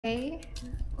Okay.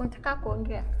 Unataka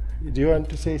kuongea? Do you want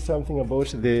to say something about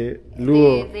the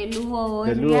Luo? The Luo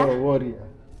warrior. The Luo warrior.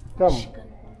 Come.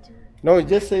 No,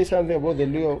 just say something about the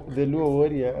Luo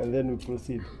warrior, and then we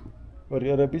proceed. Or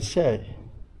you're a bit shy.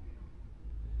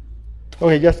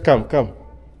 Okay, just come.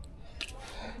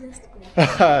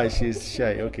 She's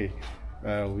shy. Okay,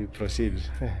 we proceed.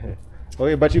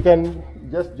 Okay, but you can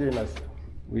just join us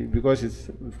because it's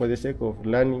for the sake of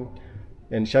learning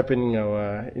and sharpening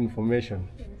our information.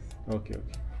 Yes. Okay.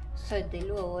 So the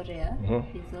Luo warrior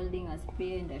is holding a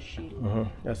spear and a shield.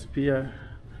 A spear.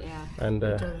 Yeah. And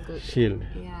a shield.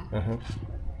 Yeah.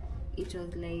 It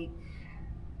was like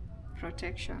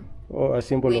protection. Oh, a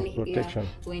symbol of protection.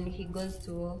 Yeah, when he goes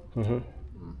to war.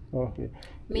 Okay.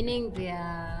 Meaning they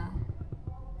are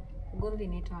ugomvi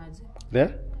inaitwaje?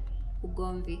 There?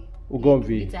 Ugomvi.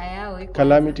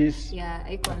 Calamities. Yeah,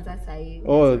 haikuanza sahi.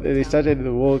 Oh, they started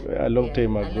the war a long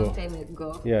time ago. A long time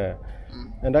ago. Yeah.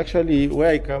 And actually,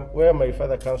 where my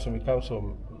father comes from, he comes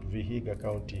from Vihiga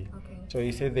County. Okay. So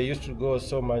he said they used to go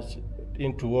so much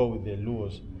into war with the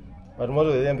Luos, but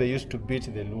most of them they used to beat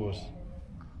the Luos.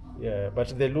 Yeah, but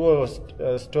the Luos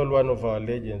stole one of our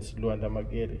legends, Luanda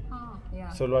Magere. Oh,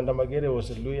 yeah. So Luanda Magere was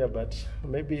a Luya, but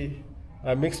maybe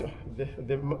a mix.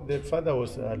 The father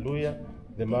was a Luya,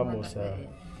 the mom was a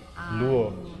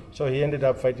Luo. So he ended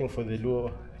up fighting for the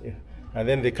Luo, and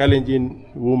then the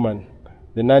Kalenjin woman,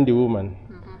 the Nandi woman,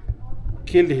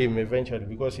 killed him eventually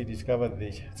because he discovered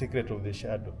the secret of the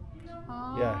shadow.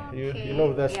 Oh, Yeah, you okay.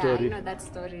 know that story. Yeah, I know that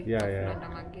story.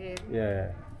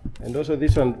 Yeah. And also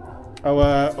this one,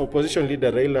 our opposition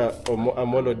leader Raila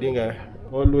Amolo Odinga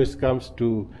always comes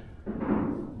to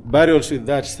burials with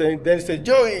that, saying, then say,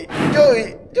 Joey.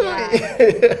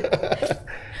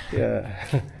 Yeah.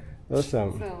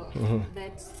 Awesome. So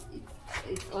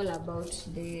it's all about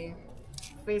the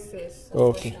faces of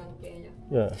Okay. Kenya.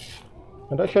 Yeah.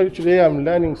 And actually today I'm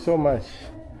learning so much.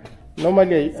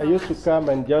 Normally I used to come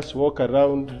and just walk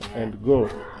around and go.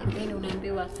 And then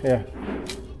unaambiwa, Yeah.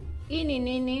 hii ni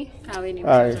nini? Kawe ni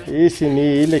mtoto. Hii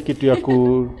ni ile kitu ya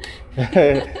ku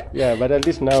Yeah, but at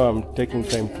least now I'm taking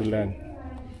time to learn.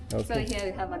 Okay. So here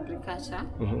we have agriculture.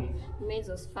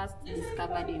 Maize was first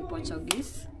discovered in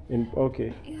Portuguese.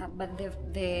 Okay. Yeah, but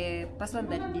the person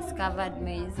that discovered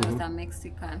maize was a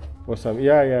Mexican. Awesome.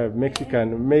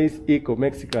 Mexican. Maize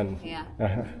Mexican. Yeah.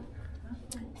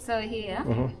 So here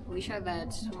we show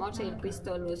that mortar and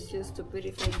pestle was used to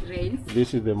purify grains.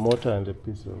 This is the mortar and the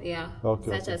pestle. Yeah.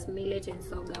 Okay. Such as millet and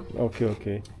sorghum.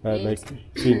 Okay.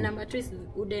 Number 2 is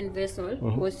wooden vessel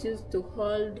was used to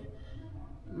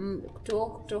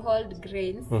hold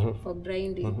grains for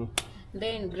grinding.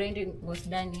 Then grinding was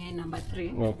done here. Number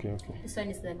 3. Okay. This one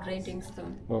is the grinding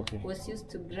stone. Okay. Was used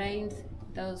to grind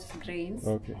those grains.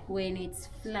 Okay. When it's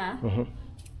flour,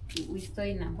 we store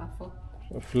in number 4.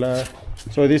 Flour.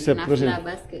 So this is a process.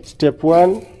 Basket. Step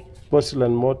 1,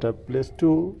 porcelain mortar. Place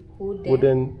 2,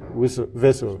 wooden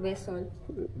vessel.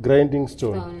 Grinding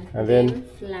stone. And then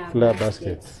flour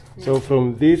baskets. So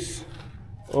from this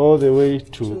all the way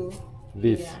to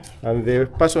this. Yeah. And the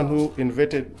person who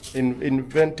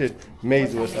invented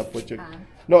maize was a Portuguese.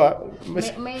 No,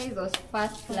 maize was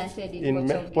first planted in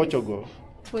Portugal.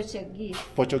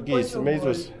 Portuguese. Maize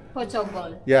was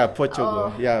Portugal. Yeah,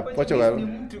 Portugal. Yeah,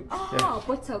 Portugal. Oh,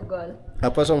 Portugal. A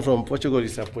person from Portugal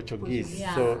is a Portuguese.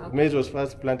 Yeah, so okay. Maize was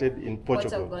first planted in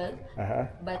Portugal.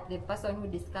 But the person who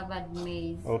discovered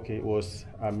maize was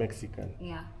a Mexican.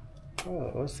 Yeah.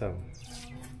 Oh, awesome.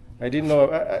 I didn't know.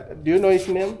 Do you know his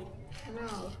name?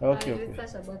 No. Okay.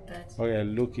 Research about that. Okay, I'll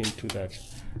look into that.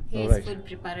 Here's food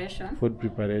preparation. Food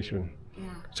preparation.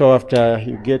 Yeah. So after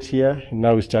you get here,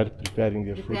 now we start preparing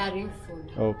the food. Preparing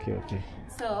food. Okay.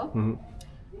 So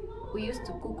we used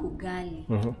to cook ugali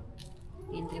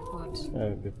in the pot.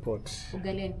 The pot.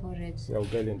 Ugali and porridge. Yeah,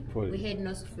 ugali and porridge. We had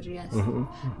no sufurias.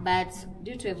 But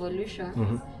due to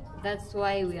evolution, that's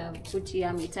why we have put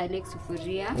here metallic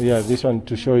sufuria. Yeah, this one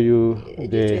to show you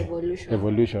the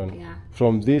evolution. Yeah.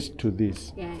 From this to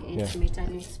this. Yeah, it's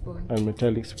metallic spoon. And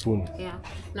metallic spoon. Yeah.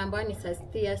 Number 1 is a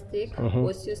stir stick.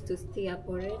 Was used to stir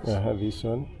porridge. This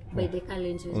one. By the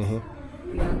Kalenjins.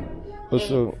 Yeah.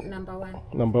 Also, number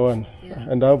one. Yeah.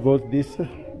 And how about this?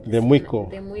 The mwiko.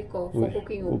 The mwiko for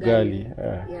cooking ugali.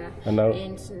 Yeah. And now,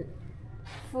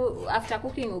 after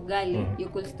cooking ugali, you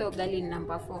could store ugali in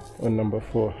number 4. On number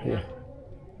 4, yeah.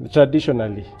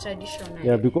 Traditionally.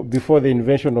 Yeah, because before the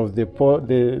invention of the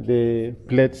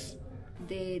plates.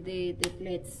 The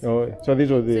plates. Oh, so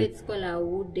these were the. So it's called a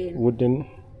wooden.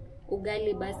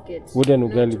 ugali basket. Wooden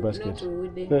ugali basket. Not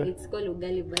wooden. It's called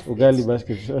ugali basket. Ugali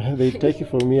basket. So they take it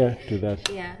from here to that.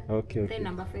 Yeah. Okay. Then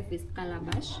number 5 is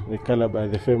calabash. The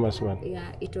calabash, the famous one.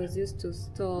 Yeah, it was used to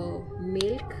store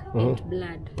milk and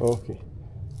blood. Okay.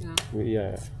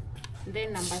 Yeah.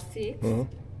 Then number 6.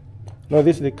 No,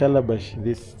 this is the calabash.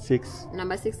 This 6.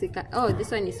 Number 6 is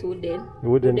this one is wooden.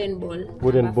 Wooden bowl.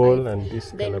 Wooden bowl and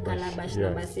this then calabash.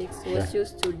 Number 6 was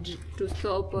used to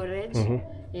store porridge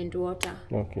and water.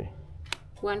 Okay.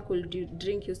 One could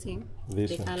drink using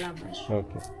This the one. calabash.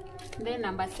 Okay. Then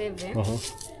number 7.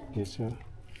 This one.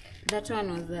 That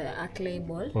one was a clay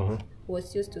ball.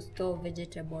 Was used to store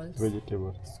vegetables.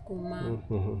 Vegetables. Skuma.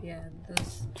 Yeah,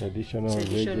 those Traditional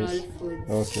foods.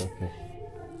 Okay.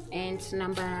 And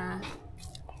number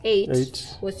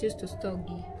 8 was used to store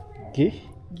ghee. Ghee?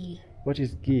 Ghee. What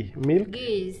is ghee? Milk?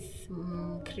 Ghee is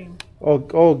cream.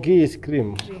 Oh, ghee is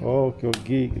cream. Oh, okay,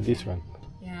 ghee, this one.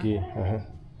 Yeah. Ghee.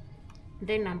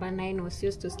 Then number 9 was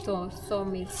used to store soy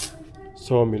milk.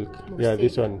 Soy milk. Yeah,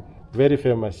 this one. Very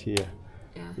famous here.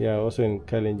 Yeah, also in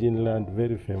Kalenjin land,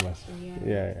 very famous.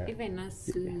 Yeah. Even us,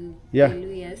 the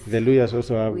the Luyas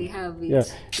also have. We have it.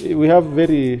 Yeah, we have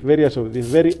various of this,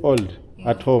 very old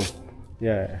at home.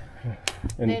 Yeah.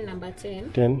 And then number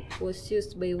 10 was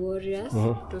used by warriors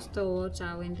to store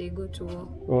water when they go to war.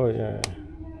 Oh yeah.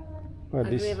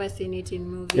 Have you ever seen it in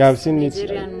movies? Yeah, I've seen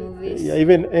Nigerian movies. Yeah,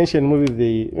 even ancient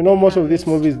movies. Most of these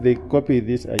movies they copy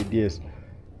these ideas.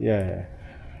 Yeah.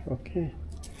 Okay.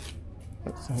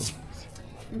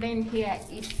 Then here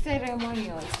it's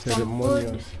ceremonial.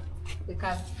 Ceremonials. We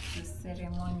have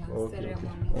ceremonial.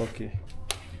 Okay.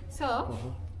 So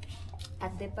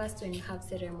at the past when you have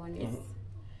ceremonies,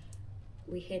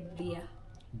 we had beer.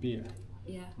 Beer.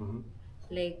 Yeah.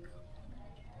 Like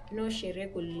no shere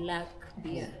could lack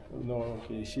beer. No,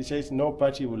 okay. She says no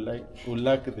party will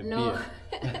lack the beer.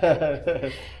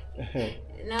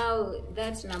 Now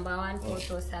that number 1 pot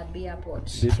was a beer pot.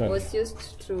 This one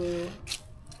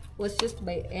was used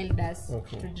by elders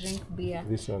to drink beer.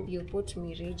 This one. You put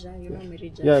mirija, you know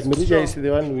mirija. Yeah, mirija is the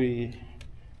one we.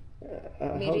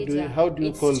 How do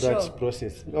you call straw. that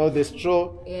process? Oh, the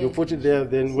straw. You put it there.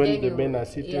 Then when the men are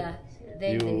seated,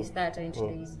 then they start and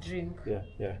they drink.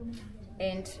 Yeah.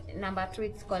 And number 2,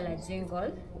 it's called a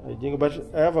jingle.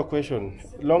 But I have a question.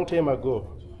 Long time ago,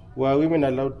 were women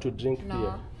allowed to drink beer?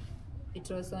 No, it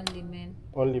was only men.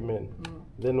 Only men.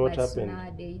 Then what happened?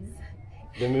 Nowadays,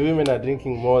 the women are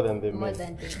drinking more than the men. more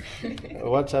than them.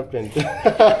 What happened? I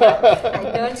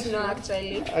don't know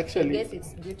actually. I guess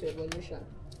it's due to evolution.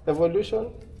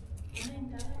 Evolution?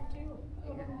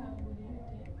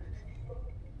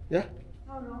 Yeah.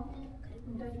 How?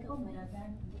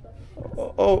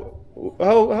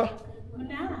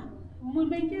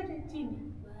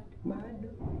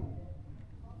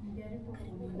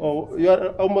 Oh, you are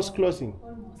almost closing.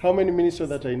 How many minutes so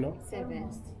that I know?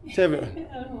 7.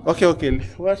 Okay.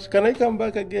 What? Can I come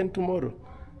back again tomorrow?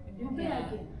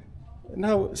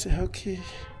 Now, okay.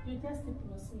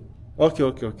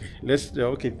 Okay. Let's.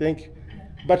 Okay, thank you.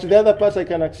 But the other parts I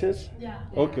can access. Yeah.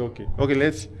 Okay.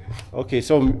 Let's. Okay,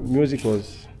 so music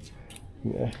was.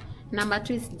 Yeah. Number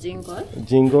 2 is jingle.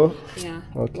 Jingle. Yeah.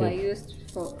 Okay. Were used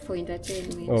for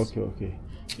entertainment. Okay.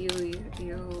 You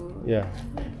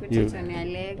put it on your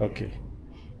leg. Okay.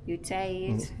 You tie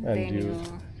it, and then you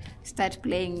start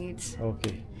playing it.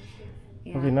 Okay.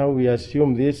 Yeah. Okay, now we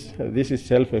assume this is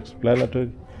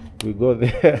self-explanatory. We go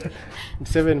there.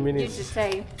 7 minutes. Due to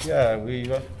time. Yeah, we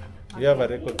have a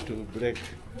record to break.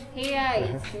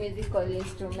 Here is musical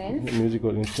instruments.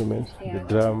 Musical instruments, Yeah. the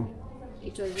drum.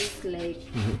 It was just like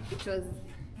it was.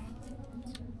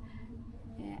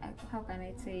 How can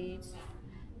I say it?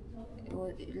 It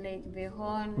was like the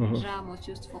horn drum was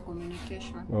used for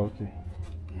communication. Okay.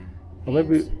 Yeah. Or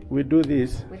maybe we do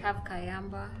this. We have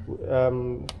kayamba.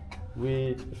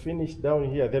 We finish down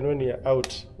here. Then when you're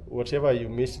out, whatever you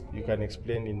missed, you can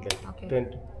explain in like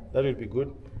 10. That will be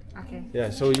good. Okay.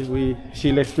 Yeah. So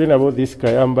she'll explain about these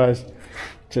kayambas,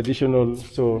 traditional.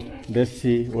 So let's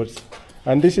see what's.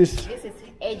 And this is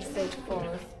age set for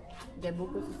the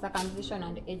bukusu, circumcision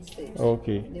and age set.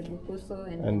 Okay. The bukusu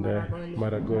and the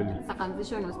maragoli.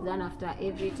 Circumcision was done after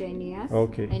every 10 years.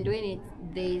 Okay. And when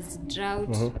there is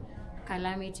drought,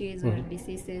 calamities or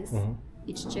diseases,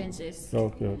 it changes.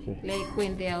 Okay. Like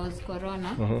when there was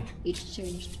corona, it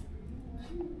changed.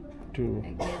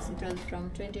 I guess it was from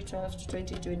 2012 to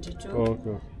 2022.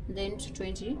 Okay. Then to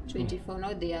 2024.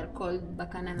 Now they are called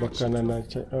Bakana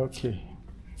Nacha. Okay.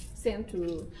 Same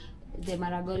to the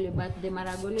maragoli, but the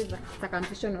maragoli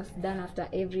circumcision was done after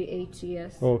every 8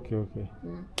 years. Okay.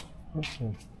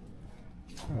 Awesome.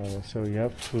 So you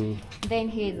have to. Then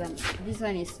here is this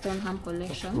one is Stoneham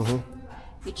collection.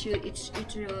 It was.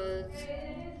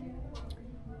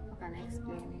 How can I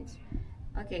explain it?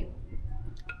 Okay.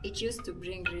 It used to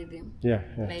bring rhythm. Yeah.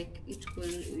 Like you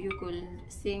could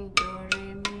sing do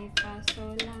re mi fa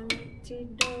sol la mi ti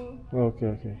do.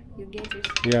 Okay. You get it?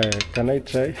 Yeah. Can I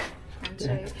try? And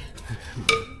try.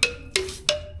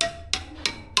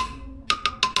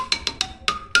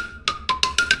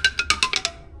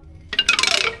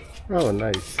 Oh,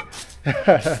 nice.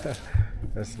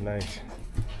 That's nice.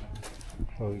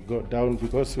 We go down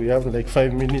because we have like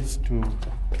 5 minutes to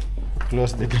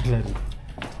close the gallery.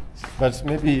 But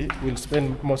maybe we'll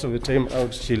spend most of the time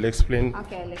out. She'll explain.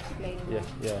 Okay, I'll explain.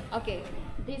 Yeah. Okay,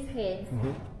 these heads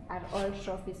are all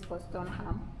trophies for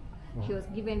Stoneham. He was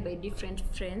given by different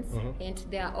friends, and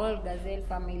they are all gazelle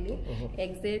family,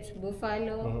 except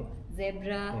buffalo,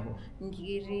 zebra,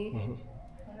 ngiri,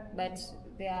 but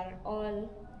they are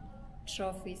all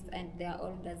trophies and they are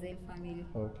all gazelle family.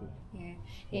 Okay.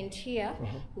 Yeah. And here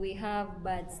we have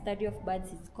birds. Study of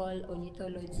birds is called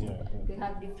ornithology. Yeah. We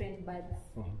have different birds,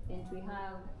 and we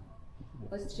have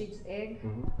ostrich egg.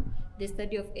 The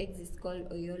study of eggs is called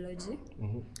oiology.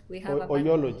 We have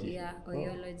oiology. Yeah,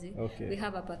 oiology. Oh, okay. We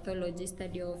have a pathology,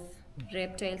 study of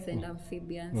reptiles and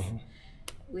amphibians.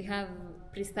 We have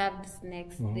preserved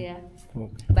snakes there,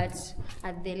 but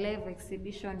at the live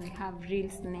exhibition we have real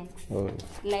snakes,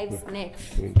 live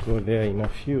snakes. We'll go there in a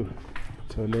few.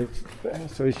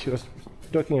 So she was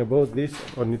talking about this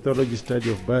ornithology,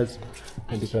 study of birds,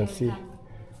 and you can see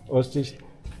ostrich,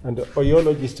 and the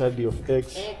oiology, study of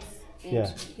eggs. And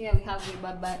here we have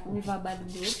weaver bird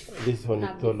group. This is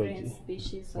ornithology. Different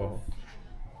species of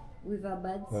weaver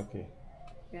birds. Okay.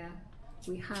 Yeah.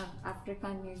 We have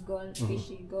African eagle, fish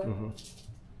eagle.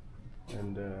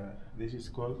 And this is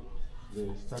called the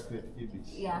sacred ibis.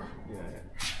 Yeah.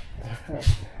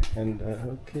 And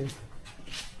okay,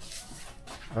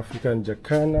 African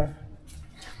jacana,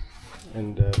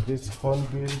 and this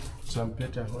hornbill,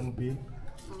 trumpeter hornbill.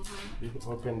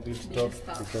 Open bill stop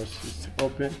because it's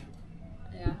open.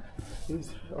 Yeah. This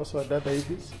is also a data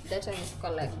ibis. That one is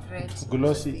called like red.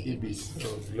 Glossy ibis.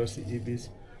 So glossy ibis.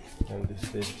 And this is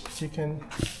the chicken.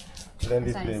 Then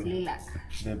this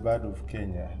is the bird of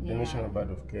Kenya, the national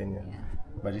bird of Kenya,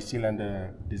 but it's still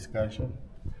under discussion.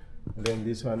 Then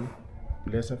this one,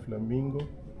 lesser flamingo,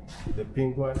 the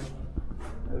pink one,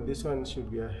 and this one should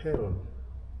be a heron,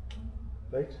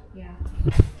 right? Yeah.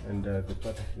 And the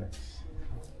butterflies.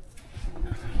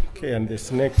 Okay, and the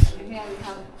snakes. Here we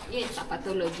have, it's a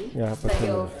pathology, Yeah, study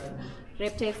of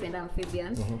reptiles and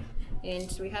amphibians.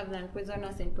 And we have the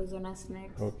poisonous and poisonous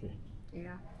snakes. Okay.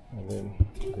 Yeah. And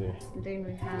then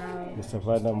we have the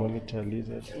savannah monitor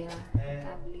lizard. Yeah, we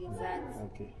have lizards.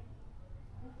 Okay.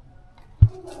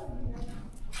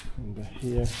 And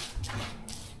here it's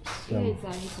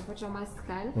a hippopotamus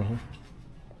skull.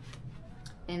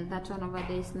 And that one over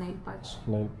there is Nile perch.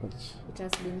 Nile perch. It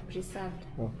has been preserved.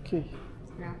 Okay.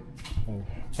 Yeah. And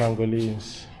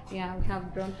pangolins. Yeah, we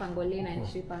have brown pangolin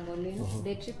and tree pangolin.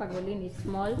 The tree pangolin is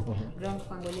small, brown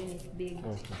pangolin is big.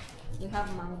 Okay. We have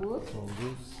mongoose.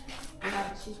 We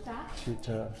have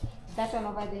cheetah. That one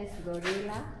over there is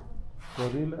gorilla.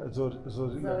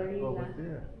 Zorilla over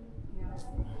there.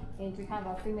 Yeah. And we have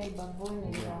a female baboon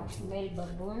and a male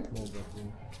baboon.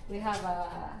 We have a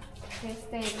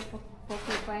tail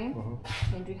porcupine,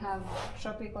 and we have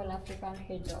tropical African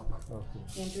hedgehog.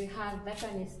 Okay. And we have, that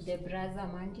one is the Brazza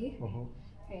monkey.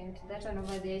 And that one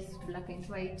over there is black and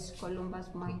white Columbus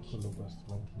monkey.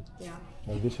 Yeah.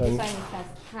 And this one is a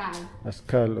skull. A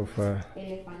skull of an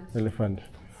elephant.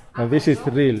 And this is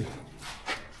real.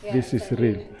 Yeah, this is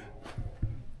real.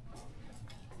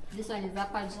 This one is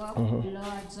upper jaw,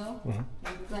 lower jaw. And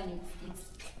this one is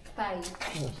thigh.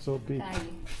 Oh, so big. Thigh.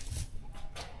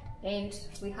 And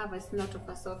we have a snot of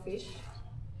a sawfish.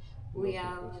 We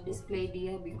have displayed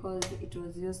here because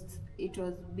it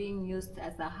was being used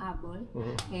as a herbal.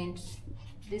 And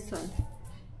this one,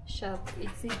 sharp,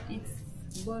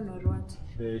 it's bone or what?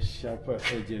 The sharper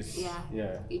edges.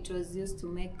 Yeah. It was used to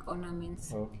make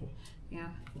ornaments. Okay. Yeah.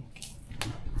 Okay.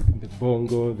 The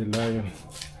bongo, the lion,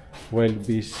 wild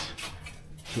beast,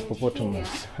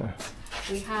 hippopotamus.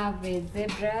 We have a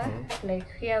zebra. Like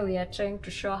here we are trying to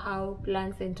show how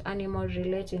plants and animals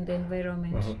relate in the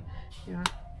environment. Yeah.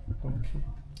 Okay.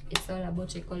 It's all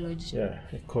about ecology. Yeah,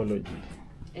 ecology.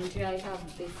 And here I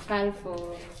have the skull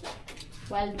for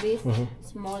wild beast,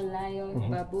 small lion,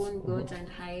 baboon, goat, and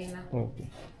hyena. Okay.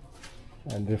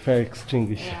 And the fire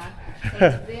extinguisher. Yeah.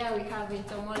 And there we have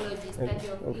entomology, study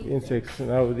of insects.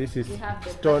 Now this is we have the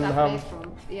Stoneham.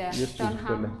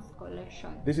 Stoneham collection.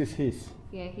 This is his?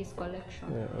 Yeah, his collection.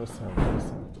 Yeah, awesome.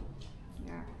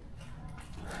 Yeah.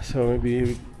 So maybe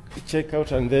we check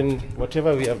out, and then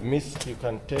whatever we have missed, you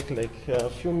can take like a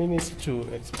few minutes to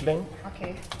explain.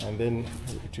 Okay. And then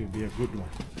it will be a good one.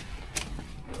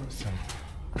 Awesome.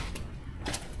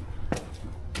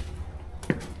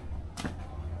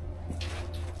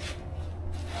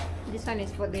 This one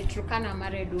is for the Turkana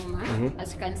married woman.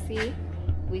 As you can see,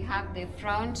 we have the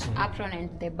front apron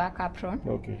and the back apron.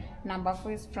 Okay. Number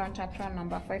 4 is front apron,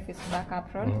 number 5 is back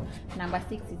apron, number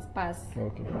 6 is pass.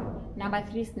 Okay. Number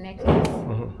 3 is necklace.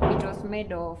 It was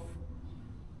made of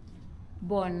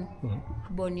bone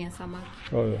ya samaki.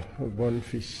 Oh, bone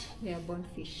fish. Yeah, bone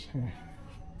fish.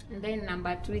 And then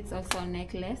number 2 is also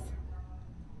necklace.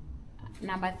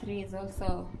 Number 3 is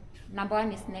also, number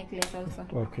 1 is necklace also.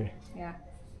 Okay. Yeah.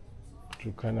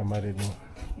 Turkana married woman.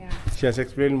 Yeah. She has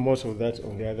explained most of that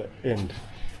on the other end.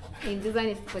 And this one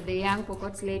is for the young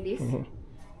Pokot ladies.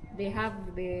 They have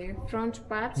the front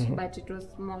part, but it was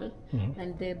small,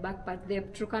 and the back part. The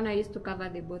Turkana used to cover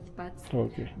the both parts.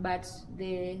 Okay. But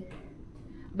the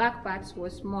back part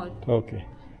was small. Okay.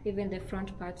 Even the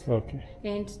front part. Okay.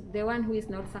 And the one who is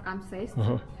not circumcised,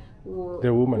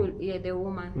 The woman. the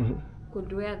woman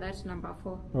could wear that number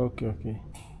 4. Okay, okay.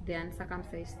 The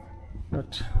uncircumcised.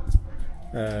 But,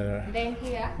 then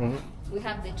here we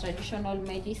have the traditional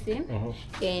medicine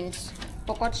and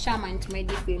Pokot charm and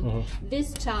medicine.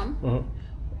 This charm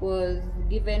was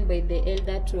given by the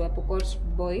elder to a Pokot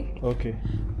boy. Okay.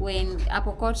 When a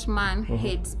Pokot man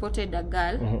had spotted a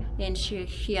girl and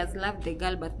he has loved the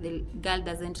girl, but the girl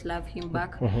doesn't love him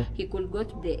back, he could go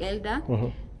to the elder.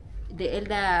 The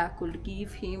elder could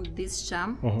give him this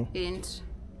charm and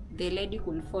the lady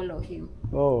could follow him.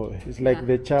 Oh, it's like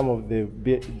the charm of the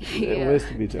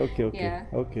waist bit. Okay, okay, Yeah.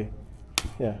 okay.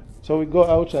 Yeah. So we go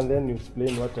out and then you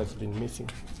explain what has been missing.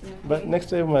 Okay. But next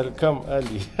time I'll come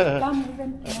early. Come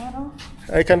even tomorrow.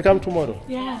 I can come tomorrow.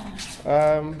 Yeah.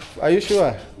 Are you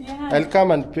sure? Yeah. I'll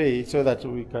come and pay so that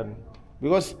we can,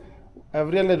 because I've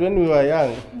realized when we were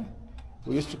young,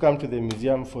 we used to come to the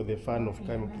museum for the fun of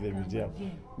coming to the museum.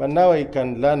 But now I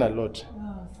can learn a lot.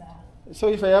 Oh, sir. So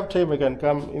if I have time, I can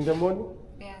come in the morning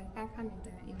Yeah, I'll come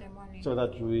in the morning. so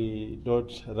that we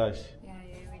don't rush. Yeah,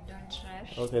 we don't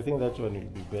rush. Okay, I think that one will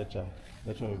be better.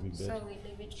 That one will be better. So we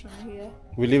leave it from here.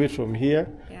 We leave it from here,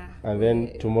 Yeah. and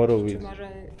then tomorrow we. Tomorrow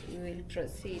we will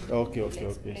proceed. Okay, We'll okay, okay.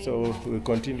 explain So more. we'll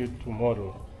continue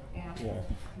tomorrow. Yeah. Yeah.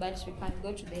 But we can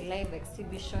go to the live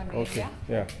exhibition Okay.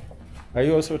 area. Yeah. Are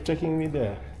you also taking me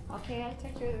there? Okay, I'll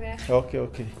take you there. Okay,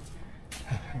 okay.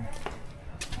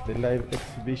 The live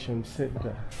exhibition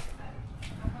center.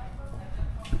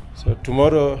 So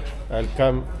tomorrow I'll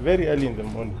come very early in the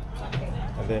morning,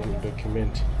 and then we'll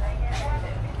document.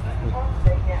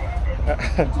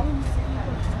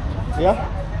 Yeah?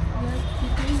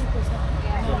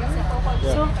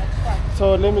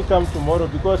 So let me come tomorrow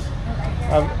because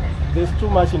there's too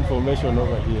much information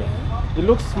over here. It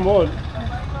looks small,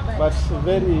 but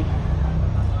very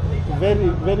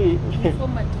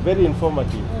very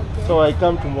informative. Okay. So I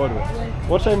come tomorrow.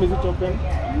 What time is it open?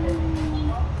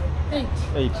 8.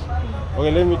 8.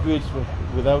 Okay, let me do it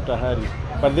without a hurry.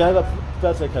 But the other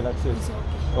parts I can access. It's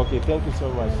okay. Okay, thank you so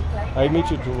much. I meet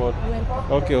you tomorrow.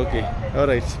 Welcome. Okay, okay. All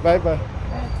right. Bye bye.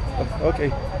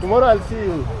 Okay. Tomorrow I'll see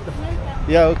you.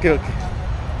 Yeah, okay, okay.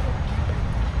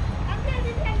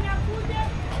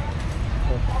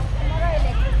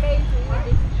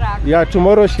 Yeah,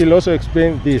 tomorrow she'll also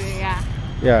explain this. Yeah.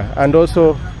 Yeah, and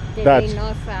also The that.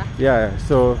 Rhinosa. Yeah,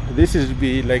 so this will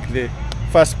be like the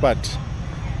first part,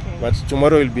 Okay. but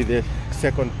tomorrow will be the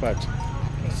second part.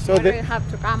 So Tomorrow you the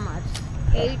have to come at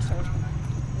 8 or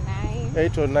 9.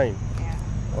 8 or 9. Yeah.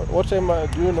 What time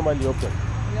do you normally open?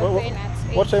 We What- open at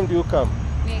 8. What time do you come?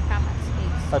 We come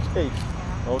at 8. At 8.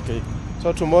 Yeah. Okay.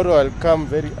 So tomorrow I'll come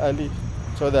very early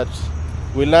so that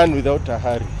we learn without a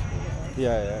hurry.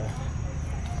 Yeah, yeah.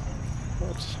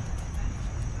 What's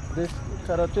this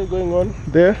karate going on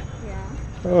there?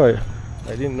 Yeah. Oh, yeah.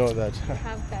 I didn't know that. We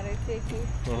have karate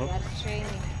kids. We are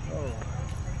training. Oh.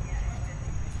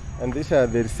 And these are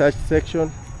the research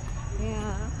section.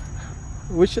 Yeah.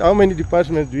 How many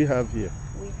departments do we have here?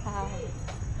 We have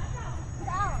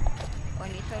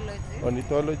ornithology.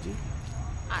 Ornithology.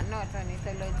 Not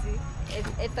ornithology.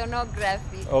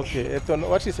 Ethnography. Okay.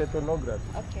 What is ethnography?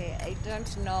 Okay, I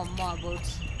don't know more about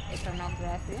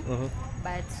ethnography,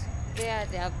 but there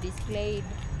they have displayed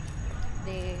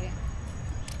the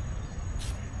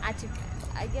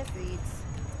I guess it's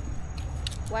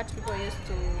what people used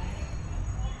to.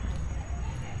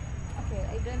 Okay,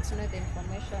 I don't know the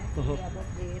information fully about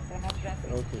the ethnography,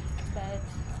 Okay. but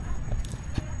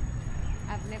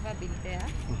I've never been there.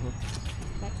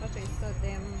 But what I saw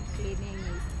them cleaning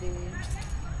is the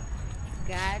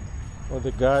guard, Or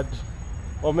the guard.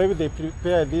 Or maybe they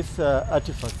prepare these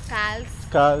artifacts.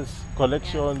 skulls,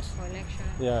 collections. collection.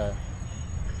 Yeah.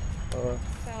 So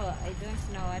I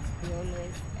don't know what they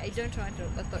always. I don't know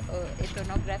what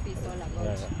ethnography is all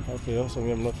about. Yeah. Okay, also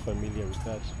I'm not familiar with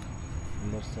that.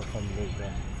 I'm not so familiar with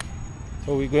that.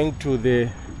 So we're going to the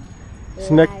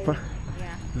snake park.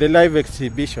 Yeah. The live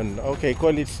exhibition. Okay,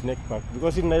 call it snake park.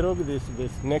 Because in Nairobi there's the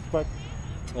snake park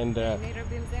and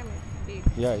Nairobi Museum is big.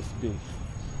 yeah, it's big.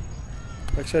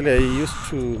 Actually, I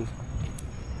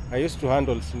used to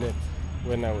handle snakes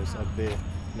when I was at the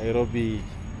Nairobi.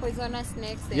 Poisonous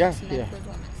snakes and Yeah, snake yeah.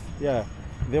 poisonous. Yeah,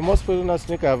 the most poisonous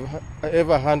snake I've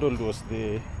ever handled was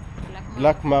the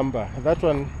black mamba. That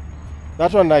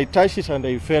one I touched it and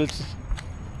I felt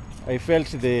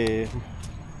the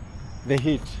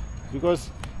heat because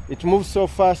it moves so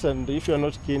fast, and if you're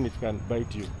not keen, it can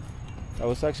bite you. I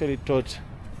was actually taught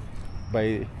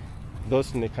by those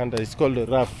snake hunters. It's called a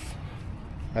RAF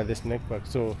at the snake park,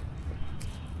 so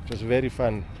it was very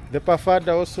fun. The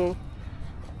pafada also,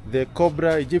 the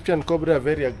cobra, Egyptian cobra, are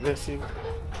very aggressive.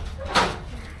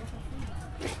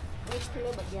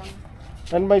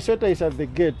 And my sweater is at the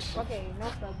gate. Okay, no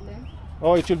problem.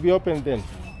 Oh, it will be open then.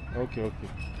 Okay, okay.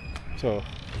 So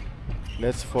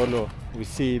let's follow. We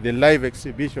see the live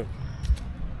exhibition.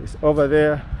 It's over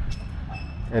there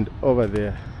and over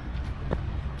there.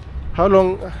 How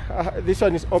long? This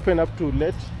one is open up to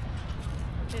late?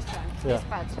 This one, Yeah. this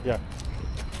part. Yeah.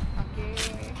 Okay.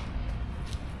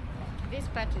 This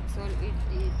part it's all they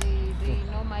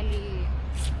normally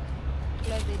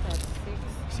close it at 6.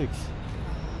 6.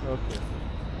 Okay.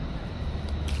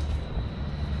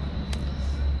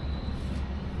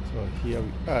 So here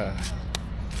we are.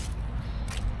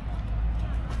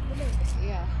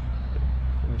 Yeah.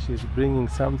 She's bringing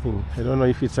something. I don't know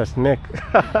if it's a snake.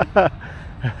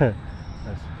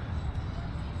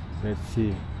 Let's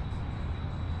see.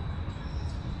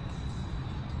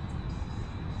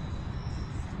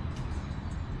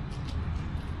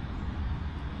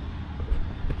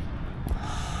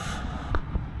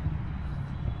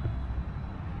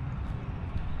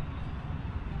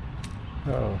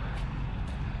 Oh,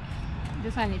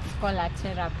 This one is called a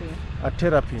therapy. a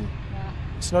terrapin. Yeah.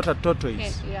 It's not a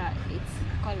tortoise. Yeah, it's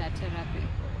called a therapy.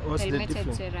 What's the Helmeted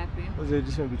difference? therapy. What's the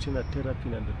difference between a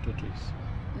terrapin and a tortoise?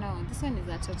 No, this one is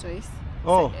a tortoise.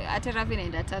 Oh. So, a terrapin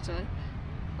and a turtle.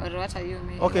 Or what are you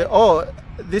meaning? Okay. Oh,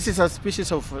 this is a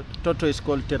species of tortoise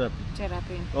called terrapin.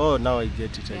 Terrapin. Oh, now I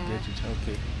get it. I Yeah. get it.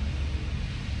 Okay.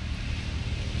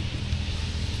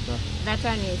 That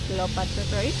one is leopard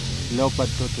tortoise. Leopard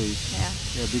tortoise. Yeah.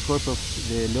 Yeah, because of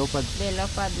the leopard. The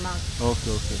leopard mark.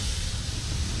 Okay, okay.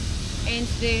 And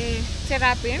the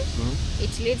terrapin, Mhm.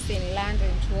 it lives in land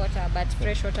and water, but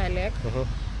freshwater lake. Uh-huh.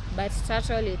 But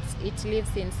turtle, it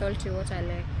lives in salty water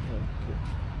lake. Okay.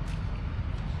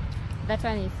 That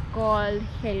one is called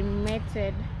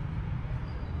helmeted,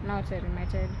 not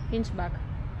helmeted, hinchback.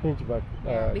 Hinchback.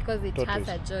 Because it tortoise. has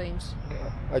a joint,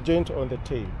 A joint on the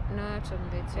tail. not on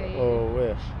the tail. Oh,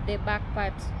 where? The back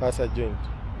part. Has a joint.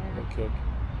 Yeah. Okay, okay.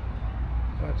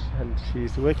 And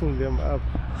she's waking them up.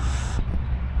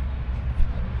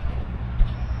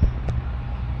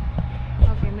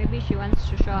 Okay, maybe she wants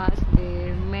to show us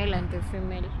the male and the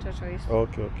female tortoise.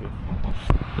 Okay, okay.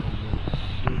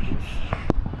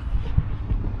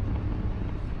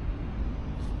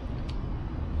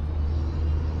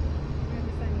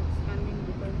 This one is coming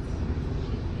because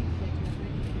she thinks that you're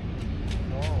going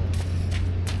Oh,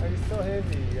 it's so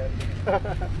heavy.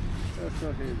 So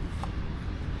heavy.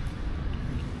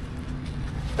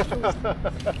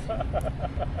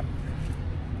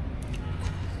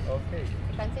 Okay,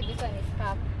 You can see this one is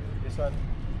cup. this one.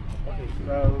 Okay,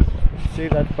 now see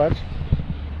that part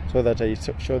so that I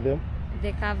show them.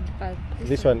 The curved part.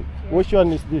 This one. Yeah. Which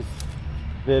one is this?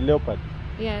 The leopard.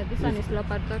 Yeah, this one is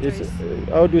leopard tortoise. It's,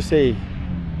 how do you say?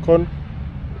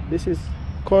 This is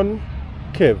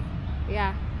concave.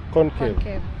 Yeah, Concave.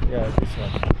 concave. Yeah, this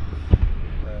one.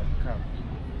 Come.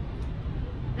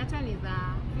 That one is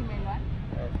a female one.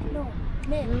 Okay. No,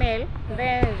 male.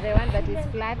 Male. The one that is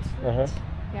flat. Uh-huh.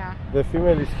 Yeah. The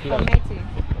female is For flat. mating.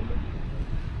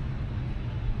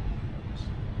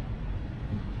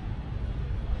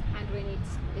 And when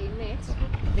they mate,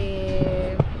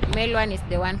 the male one is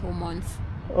the one who mourns.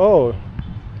 Oh,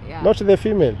 Yeah. not the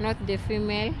female. Not the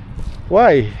female.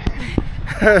 Why?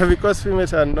 Because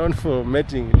females are known for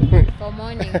mating. For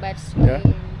mourning, but Yeah.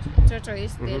 in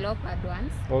tortoise, the Mhm. leopard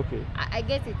ones. Okay. I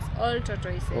guess it's all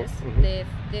tortoises. Oh, mhm.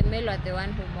 The male are the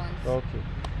one who mourns. Okay.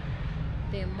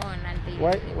 They mourn and they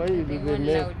Why they do the mourn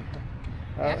male? loud.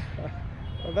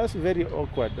 That's very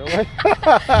awkward.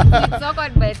 It's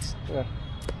awkward, but Yeah.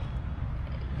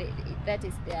 that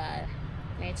is their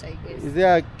nature, I guess. Is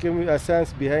there a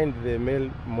science behind the male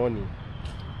mourning?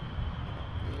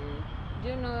 Do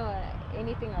you know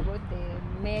anything about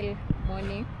the male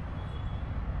mourning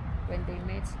when they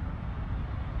met?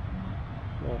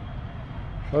 No.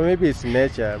 Or maybe it's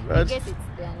nature. I But guess it's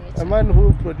their a nature. man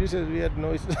who produces weird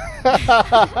noise.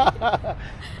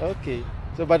 Okay.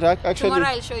 So, but actually. Tomorrow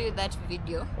I'll show you that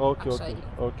video. Okay, actually,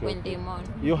 okay, when okay. they mourn.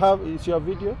 You have, it's your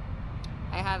video?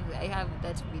 I have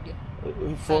that video.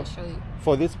 For, I'll show you.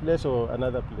 for this place or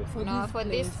another place? No, for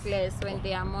this place when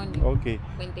they are mourning. Okay.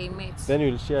 When they met. Then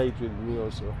you'll share it with me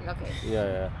also. Okay.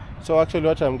 Yeah. So actually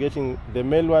what I'm getting, the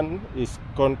male one is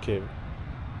concave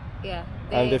Yeah.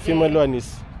 and the female one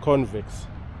is convex.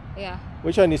 Yeah.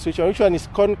 Which one is which one? Which one is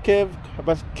concave?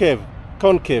 But cave.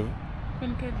 Concave,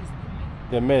 Concave is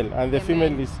the male, and the female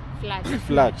male. is Flat.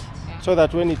 flat. Yeah. So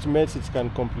that when it mates, it can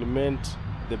complement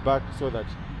the back so that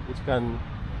it can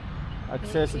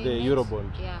access They the met-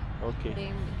 Eurobond. Yeah.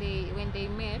 Okay. When they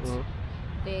met, Mhm.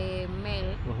 the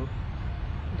male Mhm.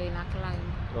 they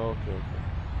climb. Okay.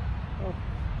 Oh.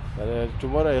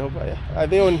 Tomorrow I hope. Are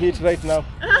they on heat right now?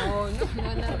 Oh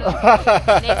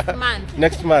no. Next month.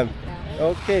 Next month. Yeah.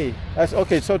 Okay.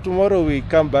 Okay. So tomorrow we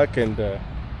come back and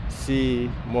see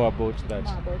more about that.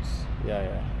 More about.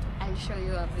 Yeah. I'll show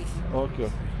you a bit.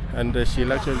 Okay. And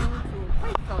she'll actually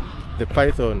Python. the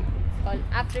python, Called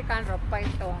African rock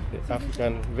python. the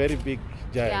African, very big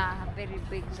giant. Yeah, very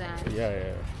big giant.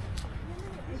 Yeah.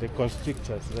 The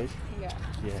constrictors, right? Yeah.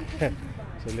 Yeah.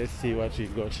 So let's see what we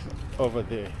got over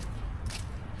there.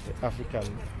 The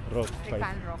African rock python.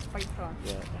 African rock python.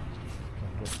 Yeah.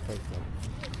 Rock python.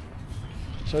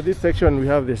 So this section we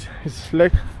have this. It's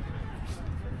like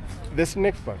the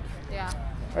snake park. Yeah.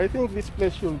 I think this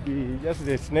place should be just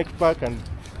the snake park and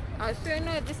So you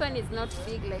know this one is not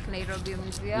big like Nairobi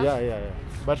Museum. yeah.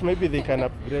 But maybe they can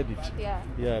upgrade it. Yeah.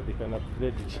 Yeah, they can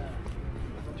upgrade it.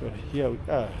 So here we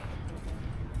are.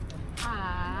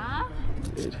 Ah,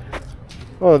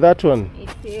 Oh, that one.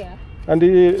 it's here. And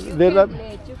You the came lab.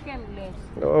 late. You came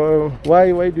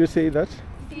late. Why do you say that?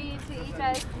 See, it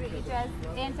has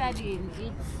entered in.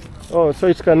 Oh, so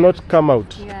it cannot come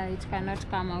out. Yeah, it cannot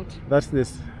come out. That's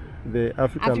this, the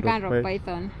African Rock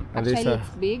python. And there's Actually, a- it's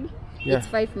big. Yeah. It's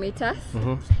 5 meters.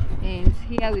 Mhm. And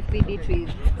here we feed it with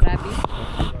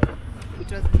rabbit.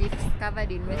 It was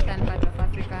discovered in western part of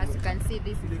Africa. As you can see,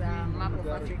 this is a map of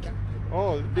Africa.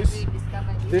 Oh, We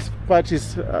discovered it. this part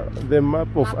is the map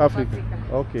of Map of Africa.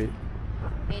 Africa. Okay.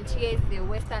 And here is the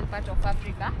western part of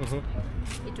Africa. Mhm.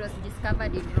 It was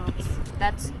discovered in rocks.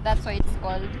 That's why it's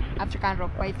called African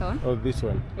rock python. Oh, this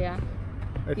one. Yeah.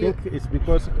 I think it's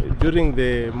because during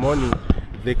the morning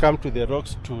they come to the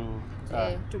rocks to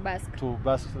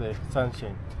bask the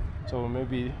sunshine. So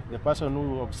maybe the person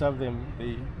who observed them,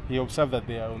 he observed that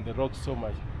they are on the rocks so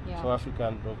much. Yeah. So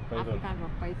African rock python. African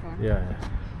rock python. Yeah.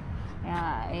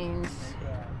 Yeah, and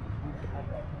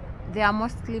they are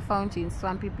mostly found in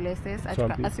swampy places.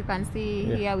 Swampy. As you can see,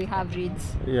 Yeah. here we have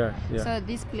reeds. Yeah. So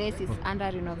this place is under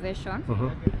renovation.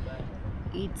 Mhm.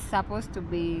 It's supposed to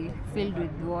be filled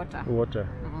with water. Water.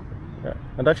 Mhm. Yeah.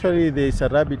 And actually there is a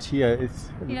rabbit here.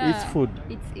 It's food.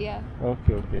 Yeah.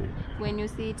 Okay. When you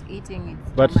see it eating,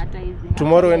 it's But traumatizing.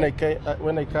 tomorrow Actually,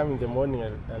 when I come in the morning,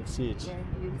 I'll see it. yeah,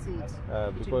 you'll see it. It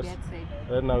will Because be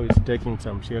outside. right now it's taking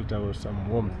some shelter or some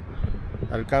warmth.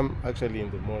 I'll come actually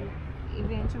in the morning.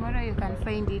 Even tomorrow you can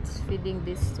find it feeding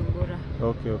this sungura.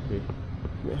 Okay.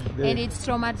 And it's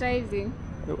traumatizing.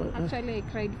 Actually, I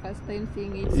cried first time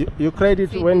seeing it. You cried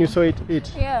it when you saw it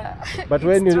eat. Yeah. But It's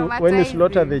when you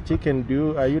slaughter traumatizing. the chicken,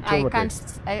 are you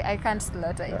traumatized? I can't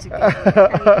slaughter a chicken.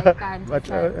 I can't.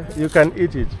 But you can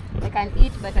eat it. I can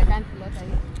eat, but I can't slaughter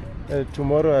it.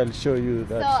 Tomorrow I'll show you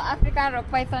So that. African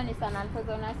rock python is an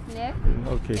unpoisonous snake,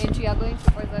 Okay. and we are going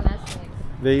to poisonous snakes.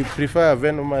 They prefer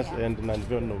venomous and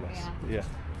non-venomous. Yeah.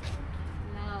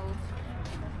 Now,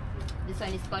 this one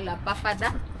is called a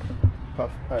pafada.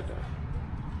 Puff adder.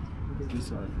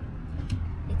 This one.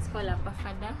 It's called a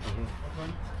pafada.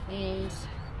 And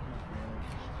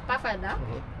pafada,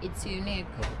 it's unique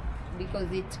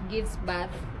because it gives birth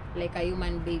like a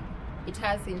human being. It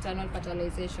has internal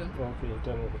fertilization. Okay,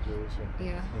 internal fertilization.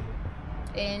 Yeah.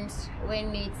 And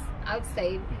when it's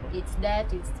outside, it's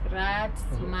dirt, it's rats,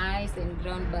 mice, and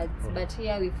ground birds. But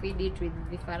here we feed it with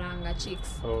vifaranga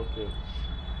chicks. Okay.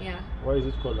 Yeah, Why is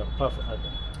it called a puff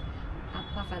adder? a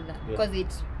pafada Yeah. because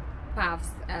it puffs.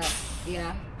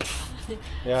 Yeah.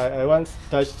 Yeah, I once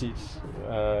touched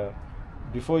it.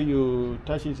 Before you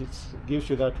touch it, it gives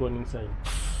you that warning sign.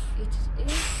 It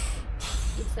is.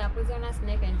 It's a poisonous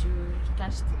snake and you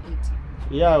touched it.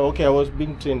 Yeah, okay, I was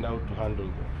being trained how to handle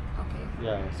them. Okay.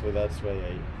 Yeah, so that's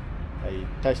why I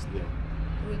touched them.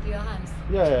 With your hands?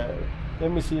 Yeah,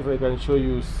 let me see if I can show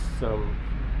you some.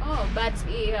 Oh, but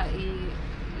it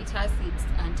has its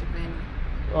antivenom.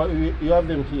 Oh, you have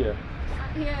them here?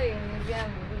 Here in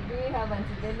museum, do we have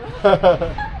antivenom?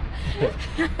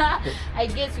 I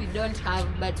guess we don't have,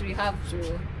 but we have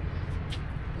to.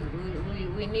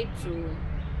 We need to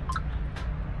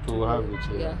have it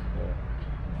here. Yeah.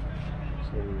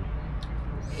 So,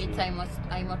 it's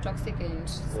imotoxic and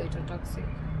cytotoxic.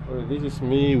 Oh, this is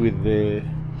me with the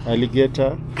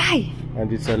alligator. Guy.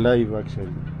 And it's alive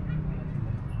actually.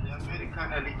 The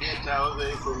American alligator, all the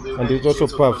way from the And it also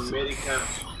puffs. America.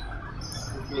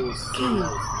 You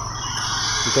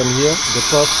can hear the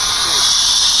puff.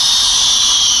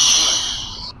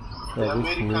 Yeah, this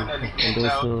is me. And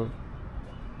also,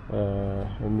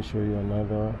 let me show you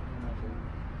another one.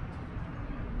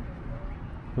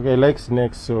 Okay, I like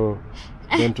snakes, so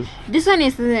don't. This one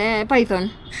is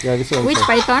python. Yeah, this one. Which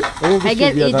python? I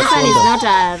guess this one is not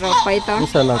a rock python. This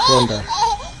is anaconda.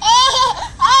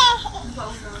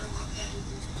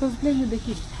 So it's playing with the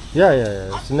kid.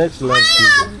 Yeah. Snakes love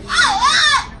children.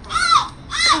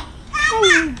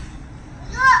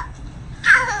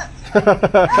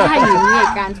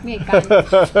 Me can't.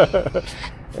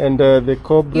 And the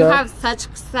cobra. You have such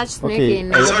snake Okay,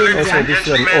 in also this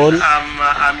one all.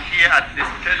 I'm here at the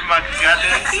trademark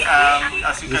gardens.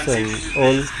 As you This can one see,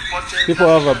 all. People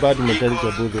have a bad mentality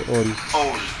about the all.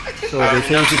 all. So they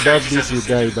say if you do this, you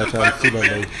die, but I'm still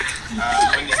alive.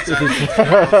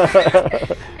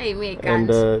 Hey, me And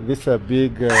can't. this is a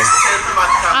big. This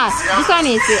one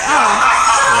is this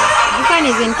one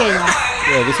is in Kenya.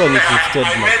 Yeah, this one is in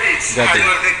trademark garden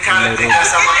in Nairobi.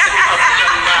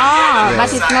 Oh,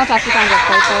 but it's not African rock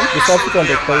python. It's African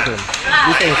rock python.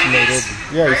 This one is in Nairobi.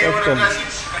 Yeah, it's African.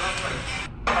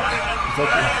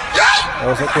 I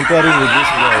was comparing with this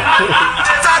guy.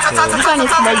 This one is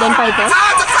golden python.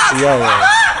 Yeah.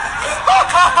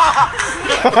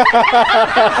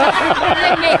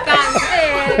 Me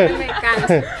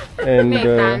can't. And Me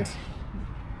can't.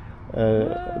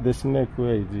 the snake,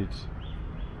 where is it?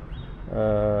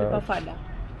 The father.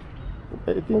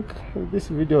 I think these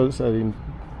videos are in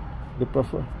the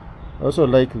perfect. I also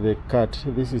like the cat.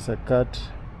 This is a cat.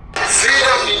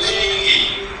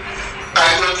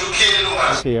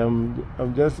 Okay, I'm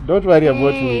just. Don't worry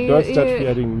about me. Don't start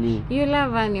fearing me. You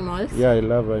love animals. Yeah, I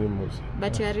love animals.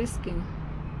 But you are risking.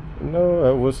 No,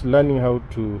 I was learning how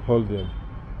to hold them.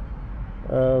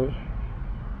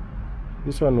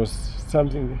 This one was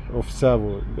something of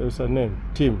Savo. There was a name,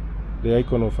 Tim, the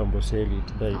icon of Amboseli.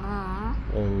 It died.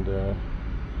 And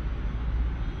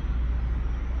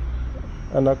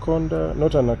anaconda,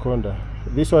 not anaconda.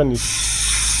 This one is.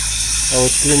 I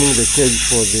was cleaning the cage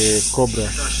for the cobra.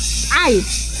 Aye.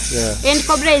 Yeah. And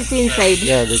cobra is inside.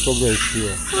 Yeah, the cobra is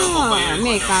here. Oh,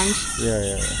 me can't.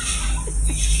 Yeah.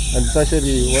 And it's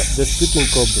actually the spitting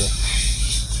cobra,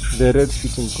 the red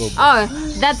spitting cobra. Oh,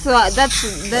 that's why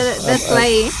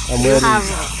I'm you wearing have.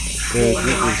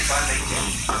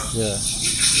 Yeah.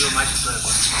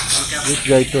 This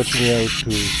guy taught me how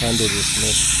to handle the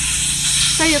snake.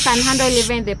 So you can handle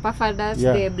even the pufferdas,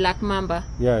 Yeah. the black mamba,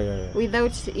 Yeah.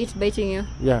 without it biting you.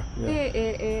 Yeah.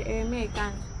 Me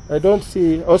can't. I don't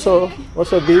see. Also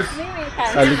this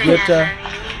alligator.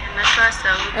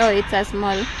 Oh, it's a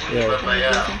small.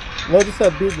 Yeah. No, this is a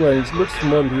big one. It looks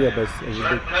small here, but it's big. You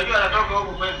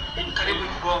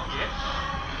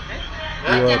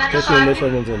are taking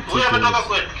measurements and taking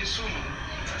this.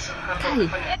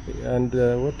 And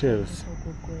what else?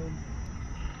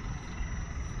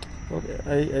 Okay,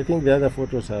 I think the other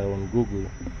photos are on Google.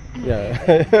 Yeah.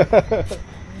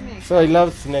 So I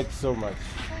love snakes so much.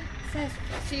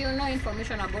 So you know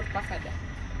information about pufferda?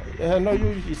 No,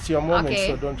 it's your moment, Okay.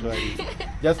 so don't worry.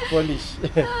 Just polish.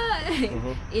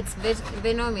 Its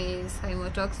venom is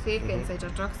hemotoxic and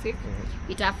cytotoxic.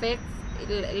 It affects,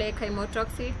 like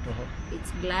hemotoxic,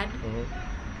 it's blood.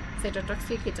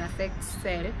 Cytotoxic, it affects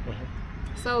cell.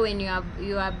 So when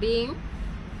you are being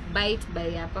bite by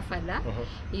a pufferda,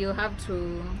 you have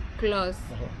to close.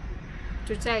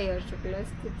 To tie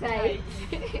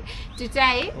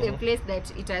the place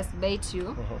that it has bite